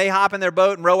motioning and they hop in their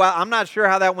boat and row out. I'm not sure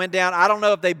how that went down. I don't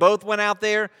know if they both went out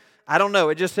there. I don't know.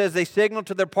 It just says they signaled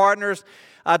to their partners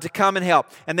to come and help.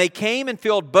 And they came and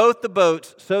filled both the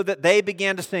boats so that they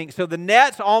began to sink. So the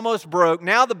nets almost broke.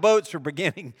 Now the boats are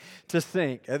beginning to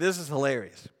sink. This is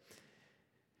hilarious.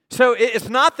 So it's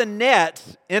not the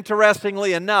nets,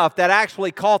 interestingly enough, that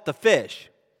actually caught the fish,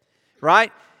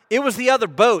 right? It was the other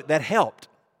boat that helped.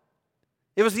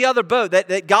 It was the other boat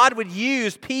that God would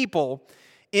use people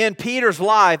in Peter's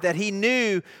life that he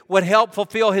knew would help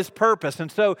fulfill his purpose.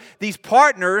 And so these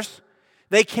partners,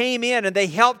 they came in and they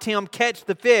helped him catch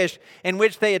the fish in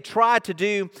which they had tried to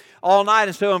do all night.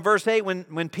 And so in verse 8,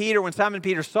 when Simon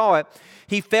Peter saw it,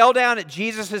 he fell down at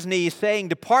Jesus' knees, saying,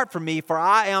 "Depart from me, for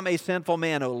I am a sinful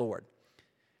man, O Lord."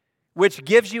 Which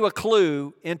gives you a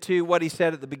clue into what he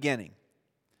said at the beginning.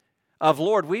 Of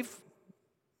Lord, he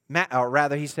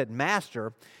said,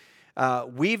 Master,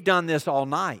 we've done this all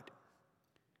night.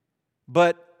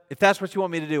 But if that's what you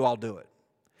want me to do, I'll do it.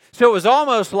 So it was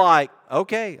almost like,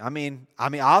 okay, I mean,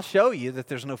 I'll show you that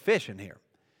there's no fish in here.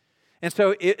 And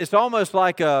so it's almost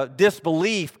like a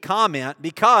disbelief comment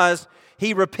because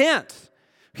he repents.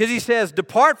 Because he says,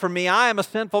 "Depart from me, I am a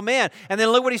sinful man." And then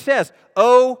look what he says,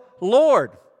 "O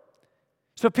Lord."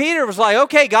 So Peter was like,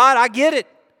 "Okay, God, I get it.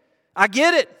 I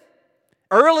get it."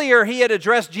 Earlier, he had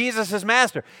addressed Jesus as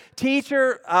master.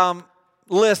 "Teacher,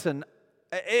 listen,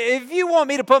 if you want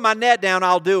me to put my net down,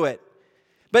 I'll do it."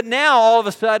 But now, all of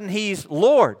a sudden, he's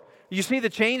Lord. You see the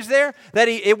change there? That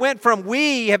it went from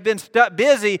 "we have been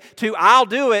busy" to "I'll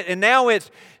do it," and now it's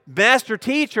master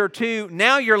teacher to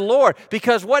now you're Lord.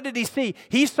 Because what did he see?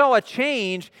 He saw a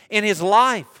change in his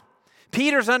life.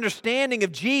 Peter's understanding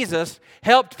of Jesus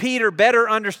helped Peter better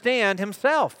understand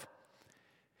himself.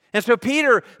 And so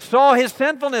Peter saw his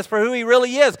sinfulness for who he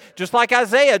really is, just like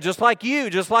Isaiah, just like you,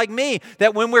 just like me,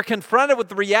 that when we're confronted with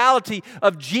the reality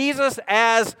of Jesus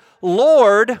as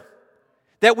Lord,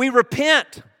 that we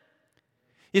repent.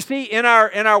 You see, in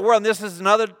our world, and this is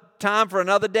another time for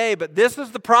another day, but this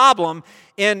is the problem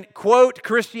in, quote,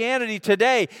 Christianity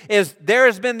today, is there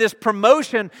has been this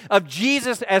promotion of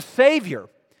Jesus as Savior.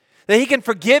 That He can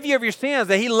forgive you of your sins,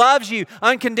 that He loves you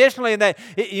unconditionally, and that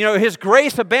His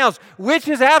grace abounds, which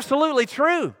is absolutely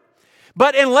true.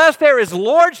 But unless there is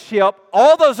lordship,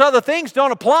 all those other things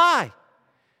don't apply,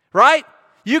 right?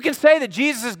 You can say that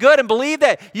Jesus is good and believe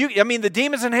that. The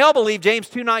demons in hell believe James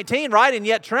 2:19, right? And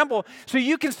yet tremble. So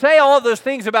you can say all of those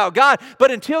things about God,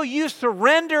 but until you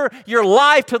surrender your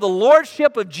life to the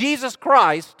lordship of Jesus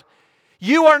Christ,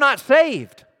 you are not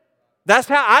saved. That's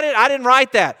how I didn't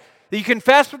write that. That you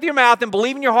confess with your mouth and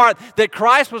believe in your heart that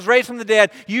Christ was raised from the dead,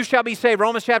 you shall be saved.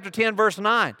 Romans chapter 10, verse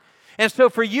 9. And so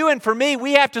for you and for me,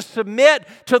 we have to submit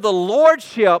to the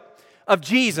lordship of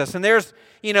Jesus. And there's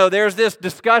this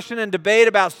discussion and debate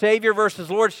about Savior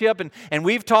versus lordship, and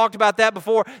we've talked about that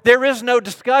before. There is no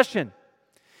discussion.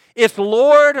 It's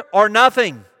Lord or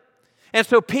nothing. And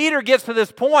so Peter gets to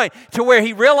this point to where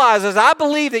he realizes, I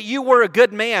believe that you were a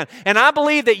good man, and I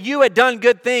believe that you had done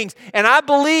good things, and I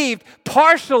believed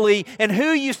partially in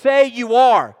who you say you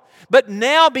are. But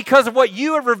now, because of what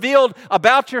you have revealed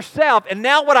about yourself, and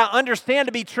now what I understand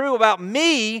to be true about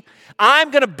me,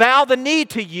 I'm going to bow the knee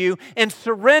to you and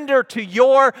surrender to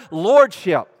your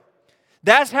lordship.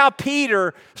 That's how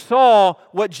Peter saw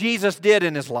what Jesus did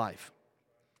in his life.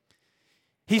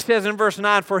 He says in verse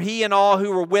 9, "For he and all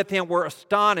who were with him were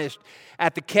astonished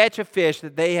at the catch of fish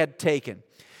that they had taken.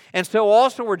 And so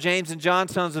also were James and John,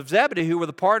 sons of Zebedee, who were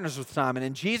the partners with Simon.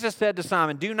 And Jesus said to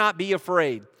Simon, 'Do not be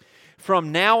afraid.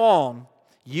 From now on,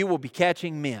 you will be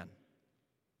catching men.'"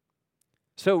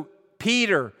 So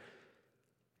Peter,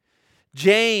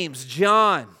 James,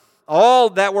 John, all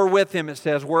that were with him, it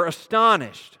says, were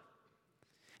astonished.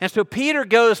 And so Peter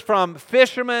goes from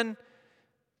fisherman,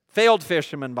 failed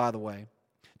fisherman, by the way,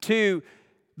 to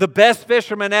the best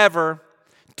fisherman ever,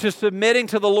 to submitting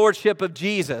to the lordship of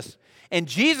Jesus. And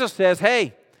Jesus says,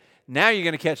 hey, now you're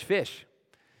going to catch fish.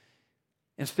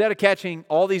 Instead of catching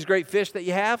all these great fish that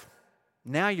you have,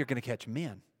 now you're going to catch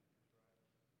men.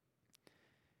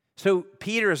 So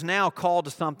Peter is now called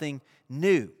to something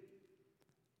new.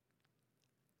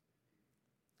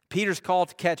 Peter's called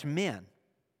to catch men.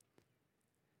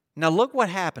 Now look what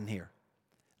happened here.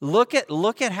 Look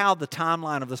at how the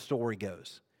timeline of the story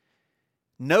goes.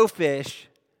 No fish.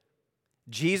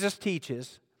 Jesus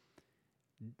teaches.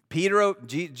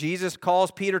 Jesus calls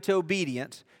Peter to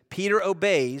obedience. Peter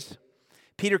obeys.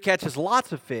 Peter catches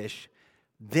lots of fish.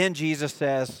 Then Jesus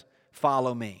says,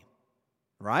 "Follow me."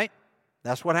 Right?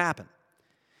 That's what happened.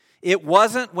 It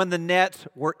wasn't when the nets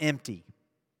were empty.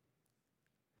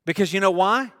 Because you know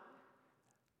why?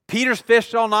 Peter's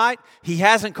fished all night. He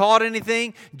hasn't caught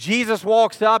anything. Jesus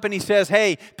walks up and he says,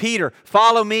 "Hey, Peter,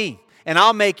 follow me, and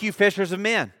I'll make you fishers of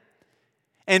men."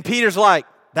 And Peter's like,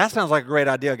 "That sounds like a great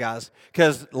idea, guys,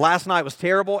 because last night was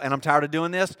terrible, and I'm tired of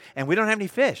doing this, and we don't have any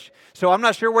fish. So I'm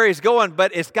not sure where he's going,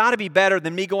 but it's got to be better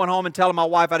than me going home and telling my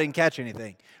wife I didn't catch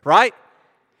anything, right?"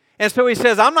 And so he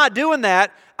says, "I'm not doing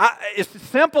that. It's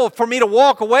simple for me to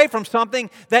walk away from something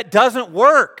that doesn't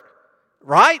work,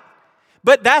 right?"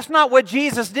 But that's not what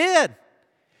Jesus did.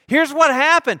 Here's what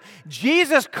happened.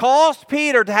 Jesus calls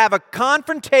Peter to have a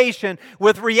confrontation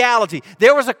with reality.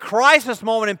 There was a crisis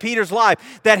moment in Peter's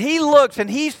life that he looks and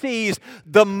he sees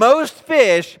the most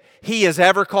fish he has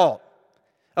ever caught.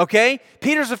 Okay?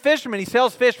 Peter's a fisherman. He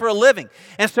sells fish for a living.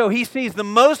 And so he sees the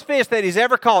most fish that he's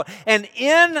ever caught. And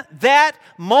in that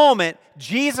moment,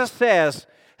 Jesus says,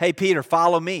 "Hey, Peter,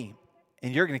 follow me,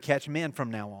 and you're going to catch men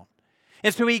from now on."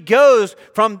 And so he goes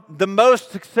from the most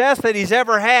success that he's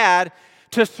ever had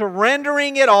to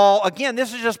surrendering it all. Again,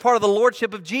 this is just part of the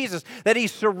lordship of Jesus, that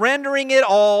he's surrendering it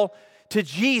all to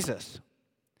Jesus.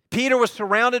 Peter was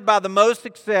surrounded by the most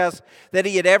success that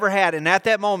he had ever had, and at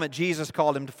that moment, Jesus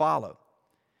called him to follow.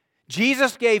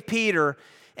 Jesus gave Peter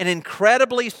an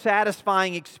incredibly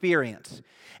satisfying experience.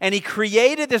 And he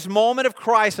created this moment of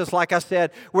crisis, like I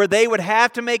said, where they would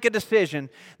have to make a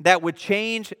decision that would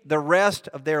change the rest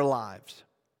of their lives.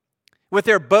 With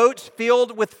their boats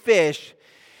filled with fish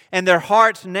and their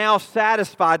hearts now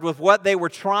satisfied with what they were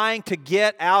trying to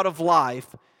get out of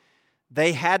life,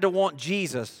 they had to want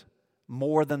Jesus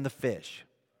more than the fish.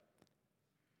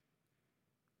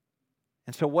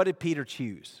 And so what did Peter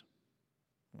choose?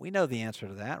 We know the answer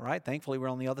to that, right? Thankfully, we're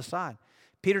on the other side.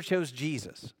 Peter chose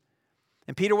Jesus.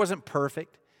 And Peter wasn't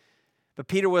perfect, but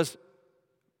Peter was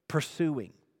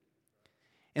pursuing.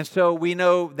 And so we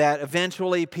know that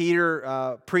eventually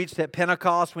Peter preached at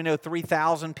Pentecost. We know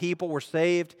 3,000 people were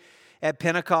saved at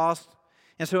Pentecost.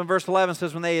 And so in verse 11 it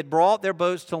says, when they had brought their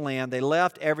boats to land, they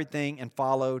left everything and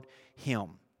followed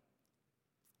him.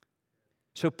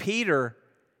 So Peter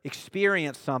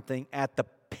experienced something at the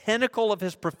pinnacle of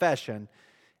his profession,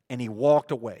 and he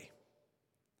walked away.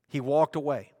 He walked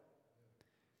away.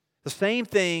 The same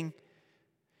thing,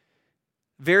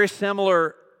 very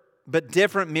similar but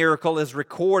different miracle is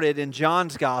recorded in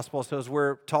John's gospel. So as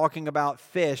we're talking about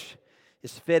fish,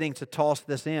 it's fitting to toss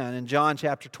this in John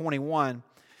chapter 21,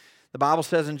 the Bible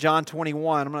says in John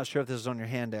 21, I'm not sure if this is on your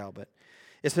handout, but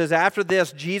it says, after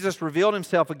this, Jesus revealed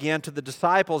himself again to the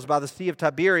disciples by the Sea of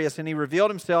Tiberias, and he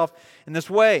revealed himself in this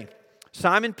way.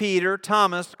 Simon Peter,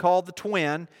 Thomas, called the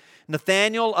twin,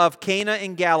 Nathanael of Cana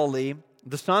in Galilee,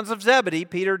 the sons of Zebedee,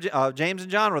 Peter, James, and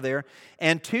John were there,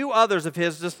 and two others of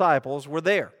his disciples were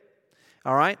there.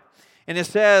 All right? And it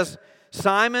says,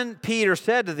 Simon Peter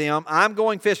said to them, I'm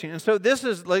going fishing. And so this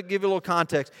is, let me give you a little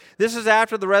context. This is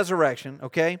after the resurrection,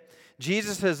 okay?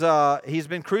 Jesus he's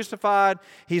been crucified,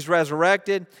 he's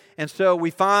resurrected, and so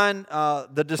we find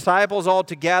the disciples all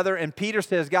together, and Peter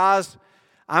says, guys,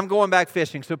 I'm going back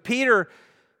fishing. So Peter,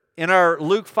 in our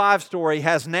Luke 5 story,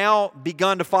 has now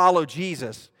begun to follow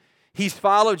Jesus. He's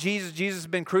followed Jesus. Jesus has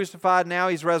been crucified. Now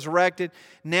he's resurrected.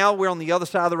 Now we're on the other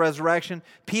side of the resurrection.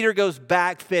 Peter goes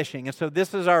back fishing. And so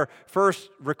this is our first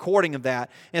recording of that.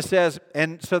 And it says,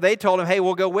 and so they told him, hey,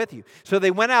 we'll go with you. So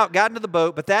they went out, got into the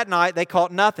boat, but that night they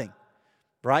caught nothing.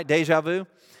 Right? Deja vu.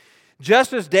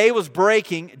 Just as day was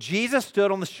breaking, Jesus stood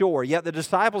on the shore, yet the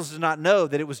disciples did not know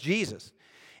that it was Jesus.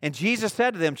 And Jesus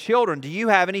said to them, children, do you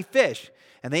have any fish?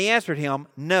 And they answered him,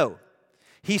 no.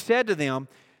 He said to them,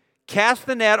 cast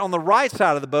the net on the right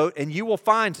side of the boat, and you will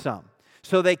find some.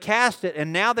 So they cast it,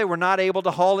 and now they were not able to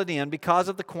haul it in because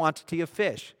of the quantity of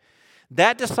fish.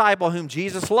 That disciple whom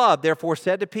Jesus loved, therefore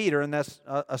said to Peter, and that's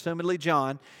assumedly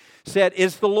John, said,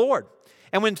 it's the Lord.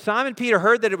 And when Simon Peter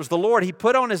heard that it was the Lord, he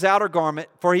put on his outer garment,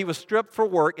 for he was stripped for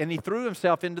work, and he threw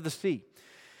himself into the sea.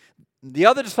 The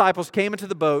other disciples came into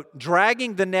the boat,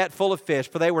 dragging the net full of fish,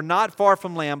 for they were not far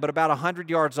from land, but about 100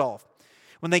 yards off.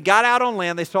 When they got out on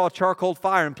land, they saw a charcoal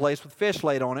fire in place with fish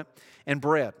laid on it and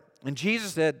bread. And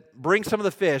Jesus said, bring some of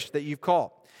the fish that you've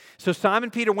caught. So Simon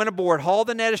Peter went aboard, hauled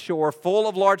the net ashore full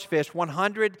of large fish,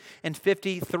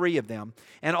 153 of them.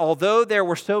 And although there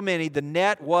were so many, the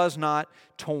net was not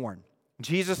torn.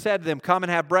 Jesus said to them, "Come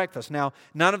and have breakfast." Now,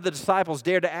 none of the disciples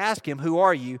dared to ask him, "Who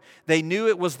are you?" They knew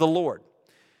it was the Lord.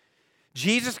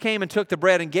 Jesus came and took the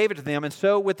bread and gave it to them, and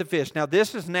so with the fish. Now,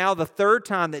 this is now the third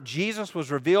time that Jesus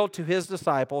was revealed to his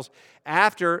disciples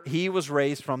after he was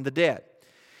raised from the dead.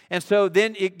 And so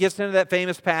then it gets into that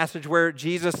famous passage where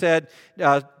Jesus said,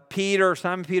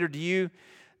 Simon Peter, do you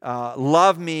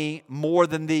love me more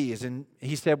than these? And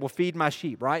he said, well, feed my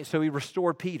sheep, right? So he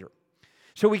restored Peter.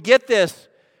 So we get this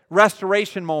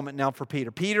restoration moment now for Peter.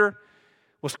 Peter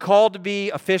was called to be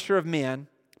a fisher of men.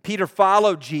 Peter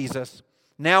followed Jesus.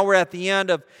 Now we're at the end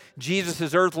of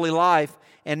Jesus' earthly life.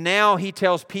 And now he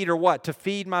tells Peter what? To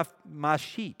feed my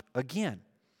sheep again.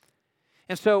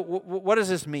 And so what does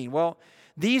this mean? Well,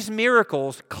 these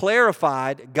miracles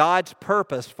clarified God's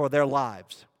purpose for their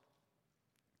lives.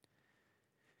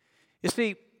 You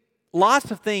see, lots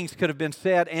of things could have been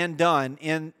said and done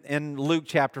in Luke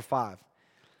chapter 5,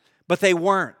 but they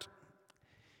weren't.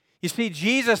 You see,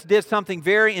 Jesus did something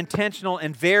very intentional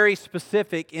and very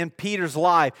specific in Peter's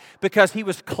life because he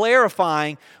was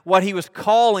clarifying what he was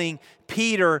calling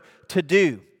Peter to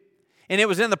do. And it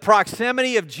was in the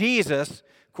proximity of Jesus,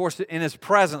 of course, in his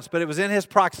presence, but it was in his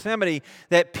proximity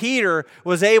that Peter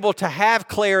was able to have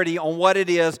clarity on what it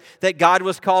is that God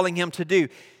was calling him to do.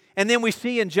 And then we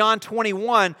see in John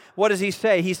 21, what does he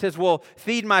say? He says, well,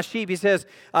 feed my sheep. He says,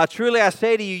 truly I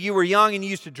say to you, you were young and you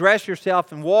used to dress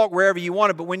yourself and walk wherever you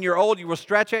wanted. But when you're old, you will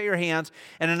stretch out your hands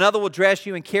and another will dress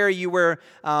you and carry you where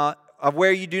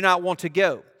you do not want to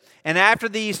go. And after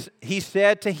these, he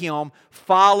said to him,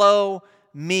 follow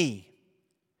me.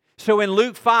 So in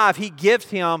Luke 5, he gives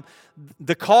him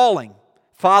the calling,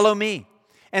 follow me.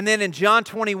 And then in John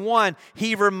 21,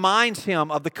 he reminds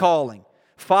him of the calling,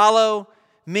 follow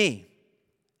me.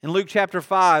 In Luke chapter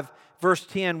 5, verse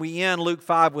 10, we end Luke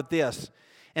 5 with this.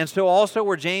 And so also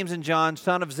were James and John,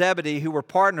 son of Zebedee, who were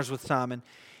partners with Simon.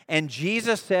 And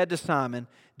Jesus said to Simon,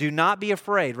 do not be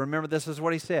afraid. Remember, this is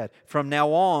what he said. From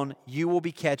now on, you will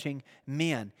be catching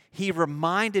men. He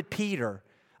reminded Peter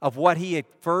of what he had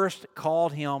first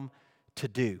called him to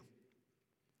do.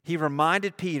 He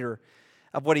reminded Peter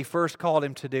of what he first called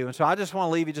him to do. And so I just want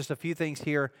to leave you just a few things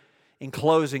here in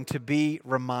closing to be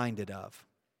reminded of.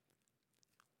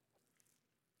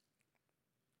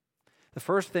 The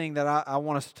first thing that I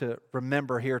want us to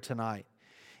remember here tonight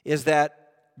is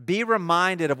that be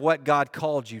reminded of what God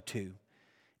called you to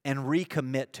and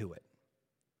recommit to it.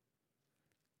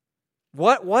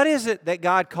 What is it that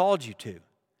God called you to?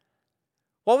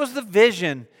 What was the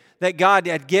vision that God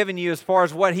had given you as far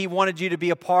as what He wanted you to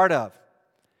be a part of?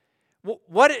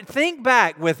 Think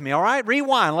back with me, all right?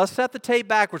 Rewind. Let's set the tape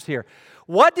backwards here.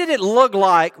 What did it look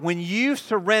like when you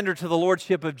surrendered to the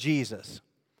Lordship of Jesus?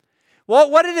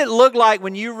 What did it look like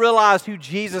when you realized who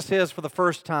Jesus is for the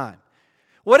first time?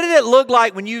 What did it look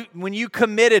like when you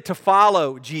committed to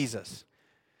follow Jesus?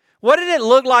 What did it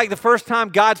look like the first time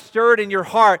God stirred in your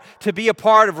heart to be a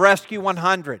part of Rescue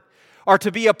 100? Or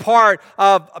to be a part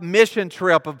of a mission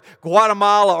trip of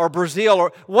Guatemala or Brazil?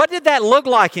 Or what did that look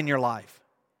like in your life?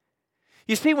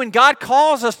 You see, when God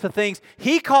calls us to things,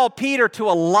 He called Peter to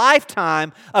a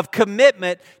lifetime of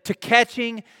commitment to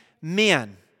catching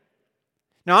men.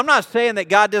 Now, I'm not saying that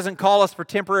God doesn't call us for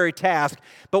temporary tasks,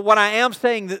 but what I am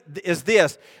saying is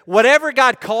this. Whatever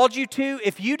God called you to,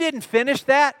 if you didn't finish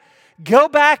that, go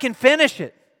back and finish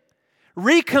it.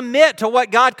 Recommit to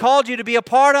what God called you to be a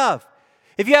part of.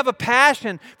 If you have a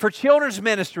passion for children's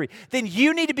ministry, then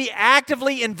you need to be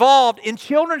actively involved in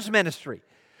children's ministry.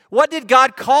 What did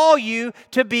God call you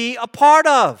to be a part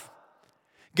of?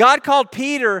 God called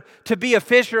Peter to be a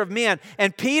fisher of men,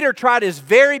 and Peter tried his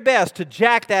very best to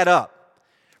jack that up.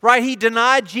 Right? He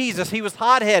denied Jesus. He was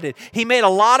hot-headed. He made a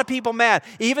lot of people mad.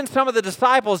 Even some of the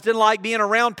disciples didn't like being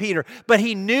around Peter. But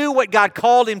he knew what God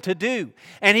called him to do.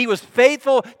 And he was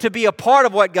faithful to be a part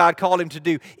of what God called him to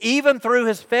do, even through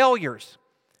his failures.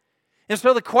 And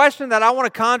so the question that I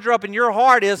want to conjure up in your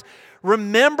heart is,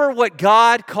 remember what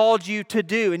God called you to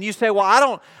do. And you say,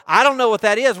 well, I don't know what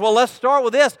that is. Well, let's start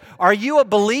with this. Are you a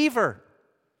believer?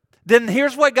 Then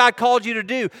here's what God called you to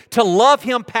do, to love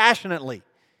Him passionately.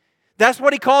 That's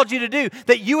what He called you to do,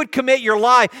 that you would commit your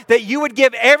life, that you would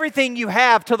give everything you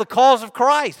have to the cause of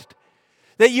Christ.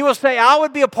 That you will say, I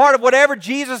would be a part of whatever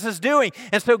Jesus is doing.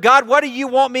 And so, God, what do you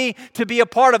want me to be a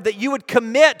part of? That you would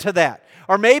commit to that.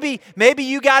 Or maybe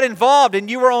you got involved and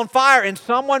you were on fire and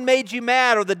someone made you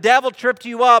mad or the devil tripped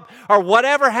you up or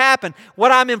whatever happened.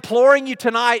 What I'm imploring you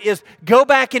tonight is go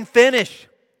back and finish.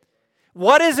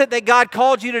 What is it that God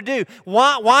called you to do?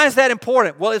 Why is that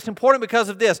important? Well, it's important because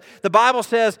of this. The Bible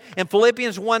says in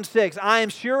Philippians 1:6, I am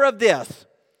sure of this.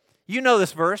 You know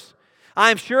this verse. I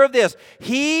am sure of this.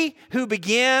 He who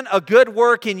began a good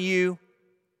work in you,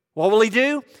 what will He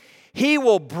do? He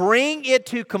will bring it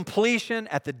to completion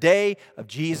at the day of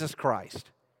Jesus Christ.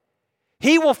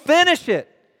 He will finish it.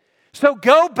 So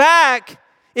go back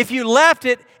if you left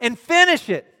it and finish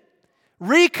it.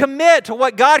 Recommit to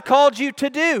what God called you to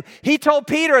do. He told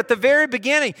Peter at the very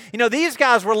beginning, these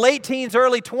guys were late teens,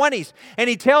 early 20s. And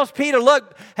He tells Peter,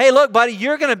 look, buddy,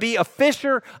 you're going to be a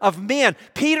fisher of men.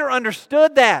 Peter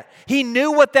understood that. He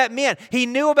knew what that meant. He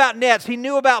knew about nets. He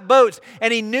knew about boats.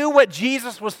 And he knew what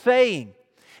Jesus was saying.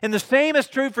 And the same is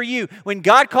true for you. When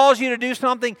God calls you to do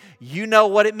something, you know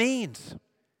what it means.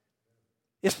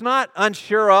 It's not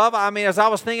unsure of. As I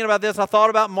was thinking about this, I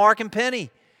thought about Mark and Penny.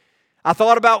 I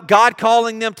thought about God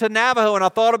calling them to Navajo, and I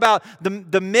thought about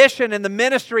the mission and the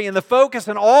ministry and the focus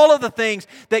and all of the things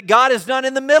that God has done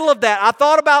in the middle of that. I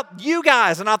thought about you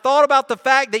guys, and I thought about the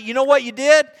fact that you know what you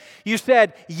did? You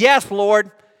said, yes, Lord,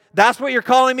 that's what you're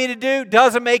calling me to do.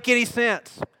 Doesn't make any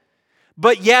sense.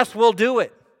 But yes, we'll do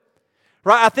it.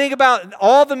 Right? I think about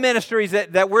all the ministries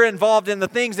that we're involved in, the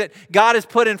things that God has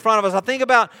put in front of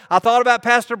us. I thought about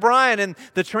Pastor Brian and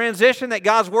the transition that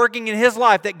God's working in his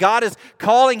life, that God is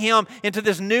calling him into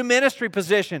this new ministry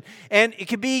position. And it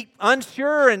can be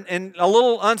unsure and a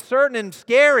little uncertain and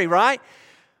scary, right?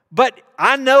 But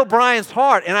I know Brian's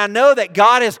heart, and I know that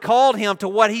God has called him to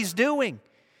what he's doing.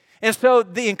 And so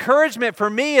the encouragement for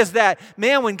me is that,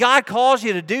 man, when God calls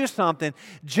you to do something,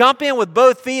 jump in with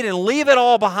both feet and leave it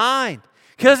all behind.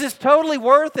 Because it's totally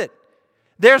worth it.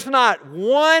 There's not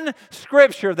one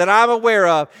scripture that I'm aware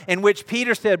of in which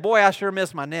Peter said, boy, I sure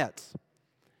miss my nets.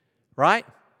 Right?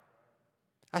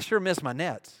 I sure miss my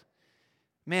nets.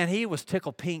 Man, he was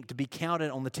tickled pink to be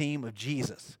counted on the team of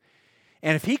Jesus.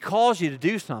 And if He calls you to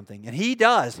do something, and He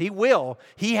does, He will,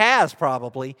 He has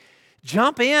probably,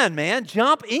 jump in, man,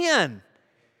 jump in.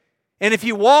 And if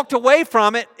you walked away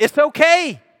from it, it's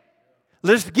okay.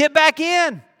 Let's get back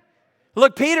in.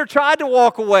 Look, Peter tried to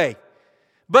walk away,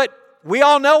 but we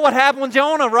all know what happened with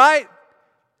Jonah, right?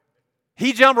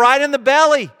 He jumped right in the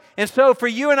belly. And so for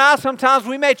you and I, sometimes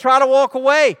we may try to walk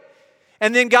away.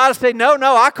 And then God will say, no,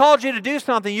 I called you to do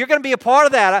something. You're going to be a part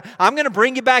of that. I'm going to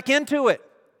bring you back into it.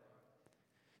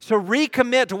 So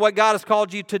recommit to what God has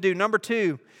called you to do. Number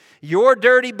 2, your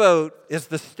dirty boat is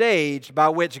the stage by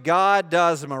which God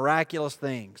does miraculous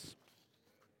things.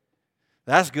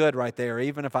 That's good right there,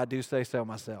 even if I do say so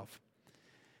myself.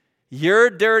 Your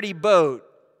dirty boat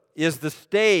is the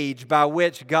stage by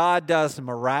which God does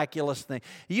miraculous things.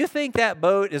 You think that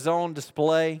boat is on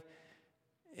display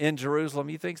in Jerusalem?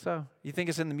 You think so? You think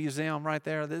it's in the museum right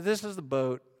there? This is the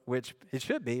boat, which it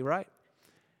should be, right?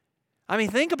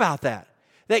 Think about that.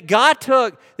 That God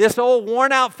took this old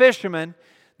worn-out fisherman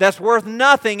that's worth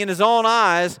nothing in his own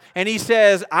eyes, and He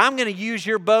says, I'm going to use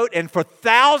your boat, and for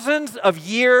thousands of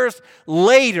years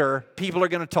later, people are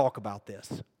going to talk about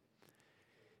this.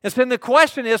 And so the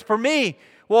question is for me,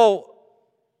 for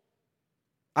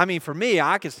me,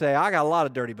 I could say I got a lot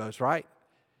of dirty boats, right?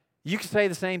 You could say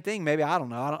the same thing. Maybe, I don't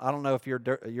know. I don't know if your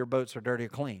boats are dirty or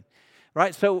clean,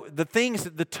 right? So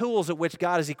the tools at which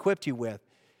God has equipped you with,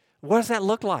 what does that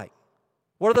look like?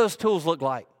 What do those tools look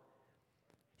like?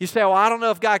 You say, well, I don't know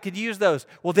if God could use those.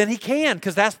 Well, then He can,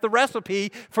 because that's the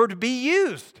recipe for it to be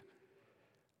used.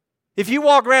 If you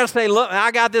walk around and say, look,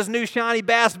 I got this new shiny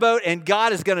bass boat and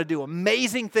God is going to do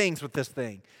amazing things with this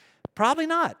thing. Probably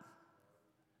not.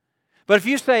 But if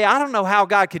you say, I don't know how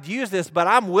God could use this, but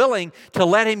I'm willing to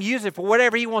let Him use it for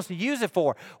whatever He wants to use it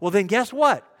for, well, then guess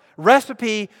what?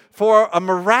 Recipe for a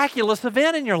miraculous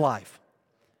event in your life.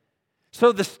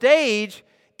 So the stage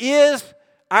is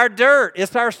our dirt,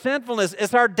 it's our sinfulness,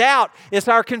 it's our doubt, it's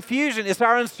our confusion, it's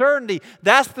our uncertainty.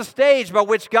 That's the stage by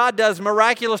which God does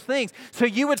miraculous things. So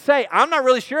you would say, I'm not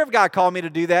really sure if God called me to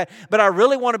do that, but I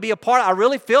really want to be a part. I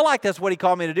really feel like that's what He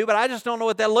called me to do, but I just don't know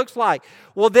what that looks like.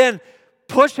 Well, then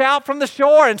push out from the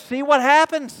shore and see what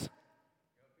happens.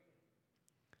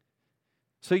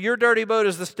 So your dirty boat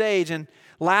is the stage. And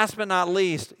last but not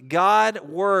least, God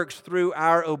works through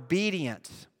our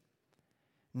obedience,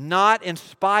 not in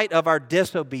spite of our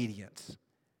disobedience.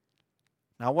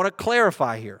 Now, I want to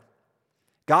clarify here.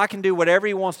 God can do whatever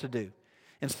He wants to do.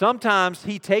 And sometimes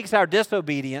He takes our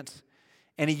disobedience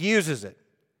and He uses it.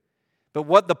 But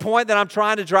what the point that I'm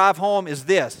trying to drive home is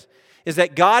this, is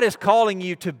that God is calling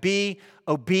you to be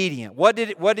obedient. What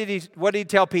did he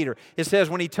tell Peter? It says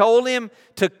when He told him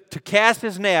to cast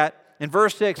his net, in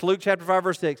verse 6, Luke chapter 5,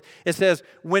 verse 6, it says,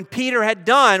 when Peter had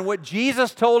done what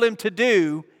Jesus told him to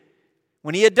do,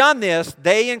 When he had done this,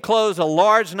 they enclosed a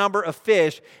large number of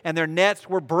fish, and their nets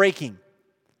were breaking.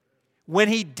 When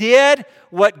he did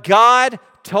what God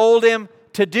told him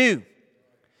to do.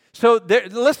 So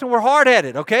listen, we're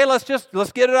hard-headed, okay? Let's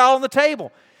get it all on the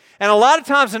table. And a lot of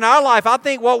times in our life, I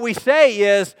think what we say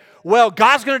is, well,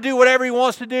 God's going to do whatever he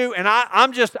wants to do, and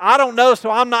I don't know,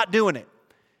 so I'm not doing it.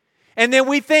 And then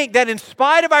we think that in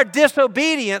spite of our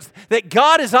disobedience, that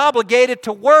God is obligated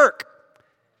to work.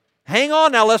 Hang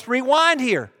on now, let's rewind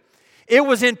here. It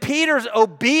was in Peter's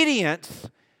obedience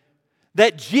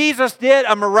that Jesus did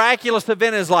a miraculous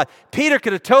event in his life. Peter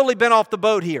could have totally been off the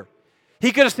boat here.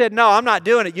 He could have said, no, I'm not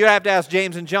doing it. You have to ask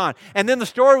James and John. And then the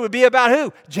story would be about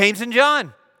who? James and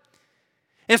John.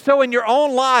 And so in your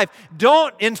own life,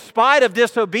 don't, in spite of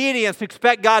disobedience,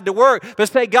 expect God to work, but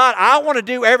say, God, I want to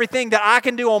do everything that I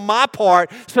can do on my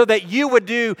part so that you would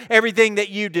do everything that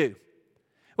you do.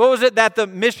 What was it that the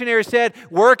missionary said?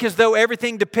 Work as though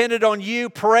everything depended on you.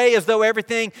 Pray as though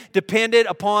everything depended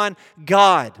upon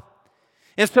God.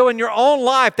 And so in your own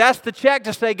life, that's the check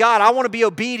to say, God, I want to be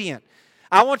obedient.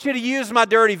 I want you to use my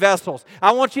dirty vessels.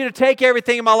 I want you to take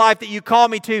everything in my life that you call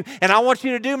me to, and I want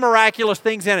you to do miraculous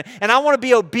things in it. And I want to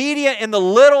be obedient in the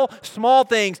little, small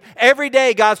things every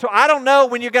day, God. So I don't know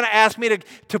when you're going to ask me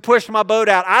to push my boat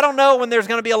out. I don't know when there's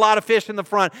going to be a lot of fish in the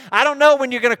front. I don't know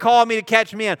when you're going to call me to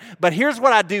catch me in. But here's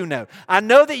what I do know. I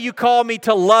know that you call me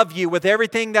to love you with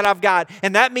everything that I've got,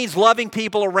 and that means loving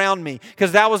people around me,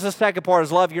 because that was the second part,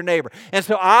 is love your neighbor. And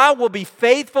so I will be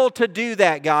faithful to do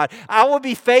that, God. I will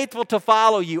be faithful to follow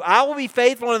you. I will be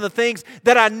faithful in the things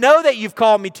that I know that you've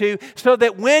called me to, so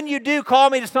that when you do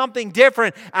call me to something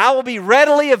different, I will be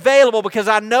readily available, because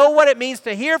I know what it means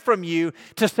to hear from you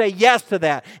to say yes to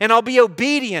that. And I'll be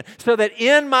obedient, so that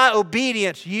in my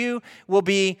obedience you will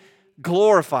be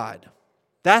glorified.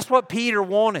 That's what Peter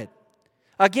wanted.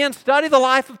 Again, study the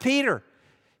life of Peter.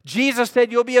 Jesus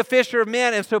said, you'll be a fisher of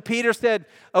men. And so Peter said,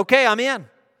 okay, I'm in.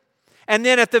 And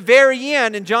then at the very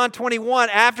end, in John 21,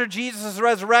 after Jesus is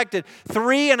resurrected,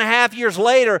 3.5 years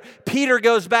later, Peter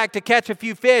goes back to catch a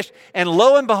few fish. And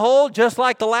lo and behold, just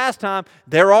like the last time,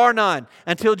 there are none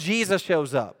until Jesus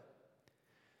shows up.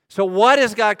 So what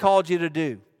has God called you to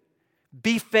do?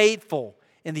 Be faithful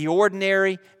in the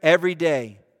ordinary, every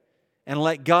day. And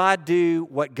let God do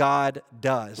what God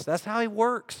does. That's how He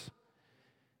works.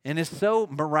 And it's so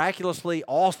miraculously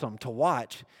awesome to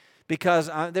watch. Because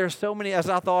there's so many, as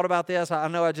I thought about this, I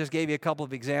know I just gave you a couple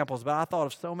of examples, but I thought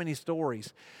of so many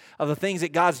stories of the things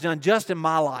that God's done just in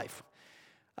my life,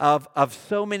 of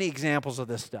so many examples of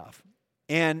this stuff.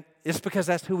 And it's because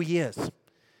that's who He is.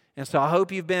 And so I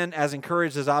hope you've been as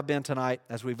encouraged as I've been tonight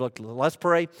as we've looked. Let's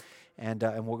pray, and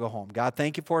we'll go home. God,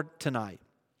 thank you for tonight.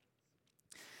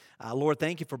 Lord,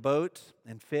 thank you for boats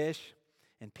and fish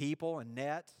and people and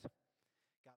nets.